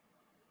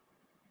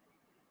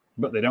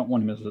 but they don't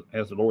want him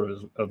as the Lord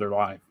of their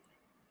life.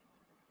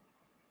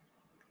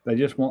 They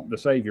just want the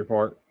Savior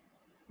part,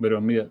 but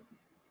omit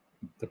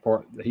the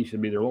part that he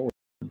should be their Lord.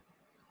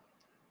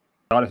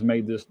 God has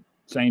made this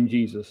same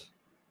Jesus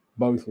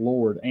both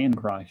Lord and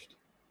Christ.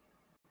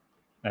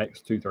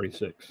 Acts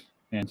 2:36.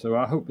 And so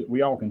I hope that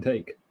we all can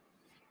take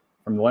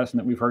from the lesson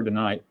that we've heard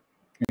tonight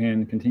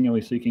and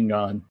continually seeking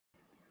God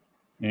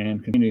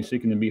and continually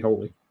seeking to be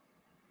holy.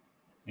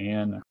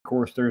 And of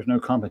course, there's no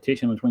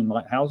competition between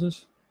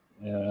lighthouses.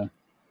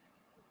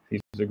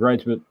 He's a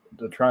graduate of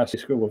the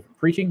Tri-State School of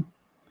Preaching,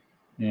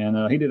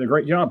 and he did a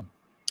great job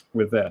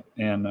with that.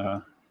 And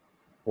of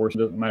course, it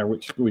doesn't matter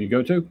which school you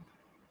go to,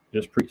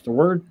 just preach the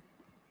word,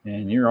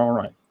 and you're all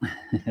right,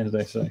 as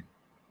they say.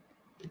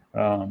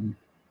 I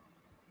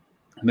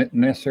didn't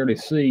necessarily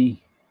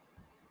see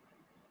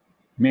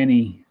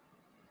many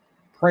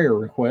prayer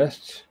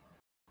requests.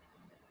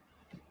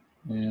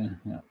 Yeah,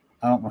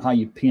 I don't know how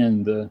you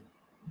pin the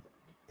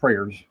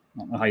prayers. I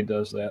don't know how he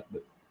does that,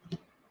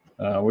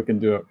 but we can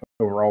do an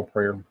overall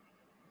prayer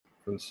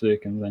for the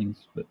sick and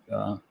things. But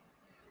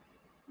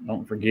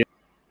don't forget,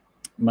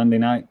 Monday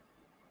night,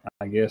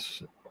 I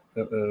guess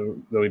they'll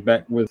be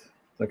back with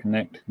the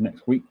Connect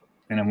next week.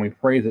 And then we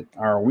pray that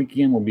our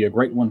weekend will be a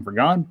great one for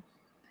God,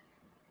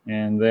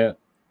 and that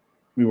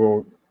we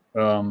will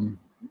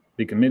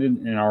be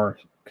committed in our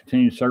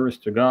continued service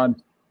to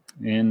God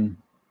and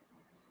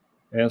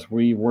as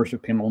we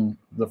worship him on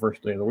the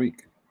first day of the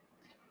week.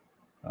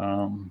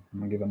 I'm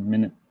going to give a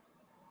minute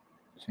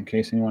just in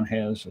case anyone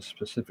has a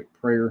specific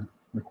prayer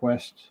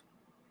request.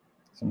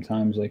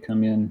 Sometimes they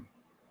come in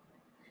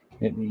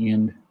at the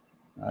end.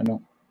 I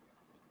don't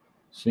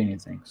see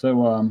anything.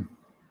 So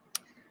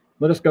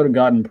let us go to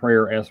God in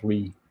prayer as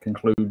we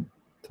conclude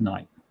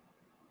tonight.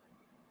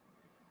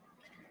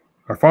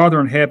 Our Father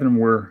in heaven,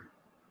 we're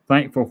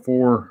thankful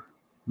for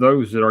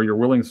those that are your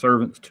willing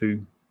servants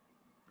to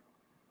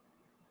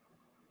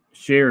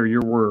share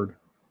your word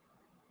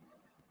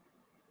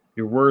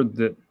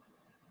that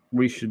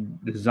we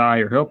should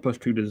desire. Help us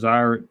to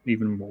desire it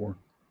even more.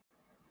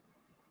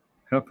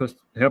 Help us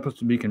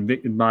to be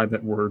convicted by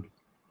that word,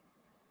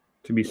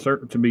 to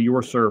be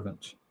your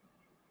servants,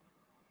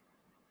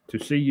 to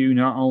see you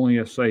not only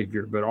as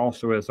Savior, but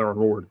also as our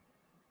Lord.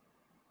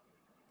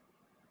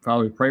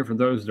 Father, we pray for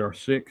those that are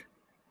sick.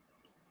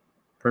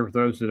 Pray for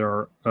those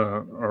that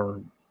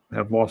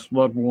have lost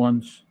loved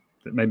ones,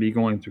 that may be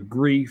going through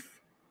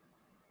grief.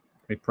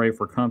 We pray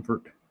for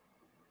comfort.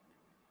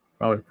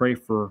 Father, we pray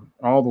for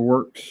all the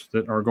works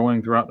that are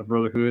going throughout the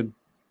brotherhood,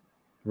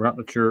 throughout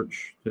the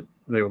church, that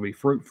they will be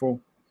fruitful,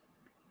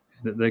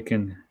 that they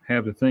can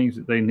have the things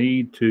that they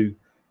need to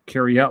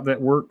carry out that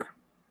work,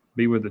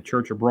 be with the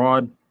church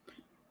abroad,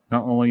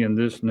 not only in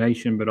this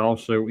nation, but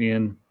also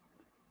in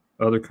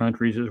other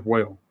countries as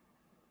well.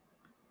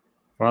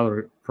 Father,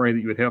 we pray that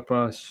you would help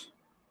us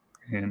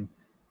and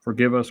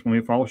forgive us when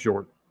we fall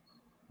short.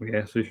 We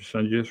ask this in your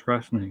Son, Jesus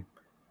Christ's name.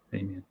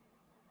 Amen.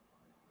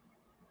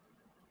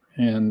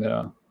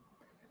 And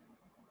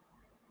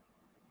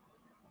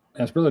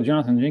as Brother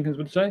Jonathan Jenkins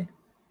would say,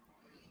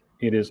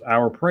 it is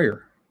our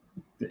prayer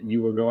that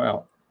you will go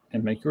out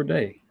and make your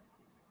day,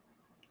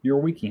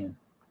 your weekend,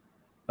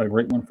 a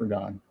great one for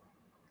God.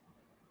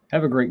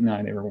 Have a great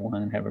night,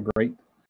 everyone, and have a great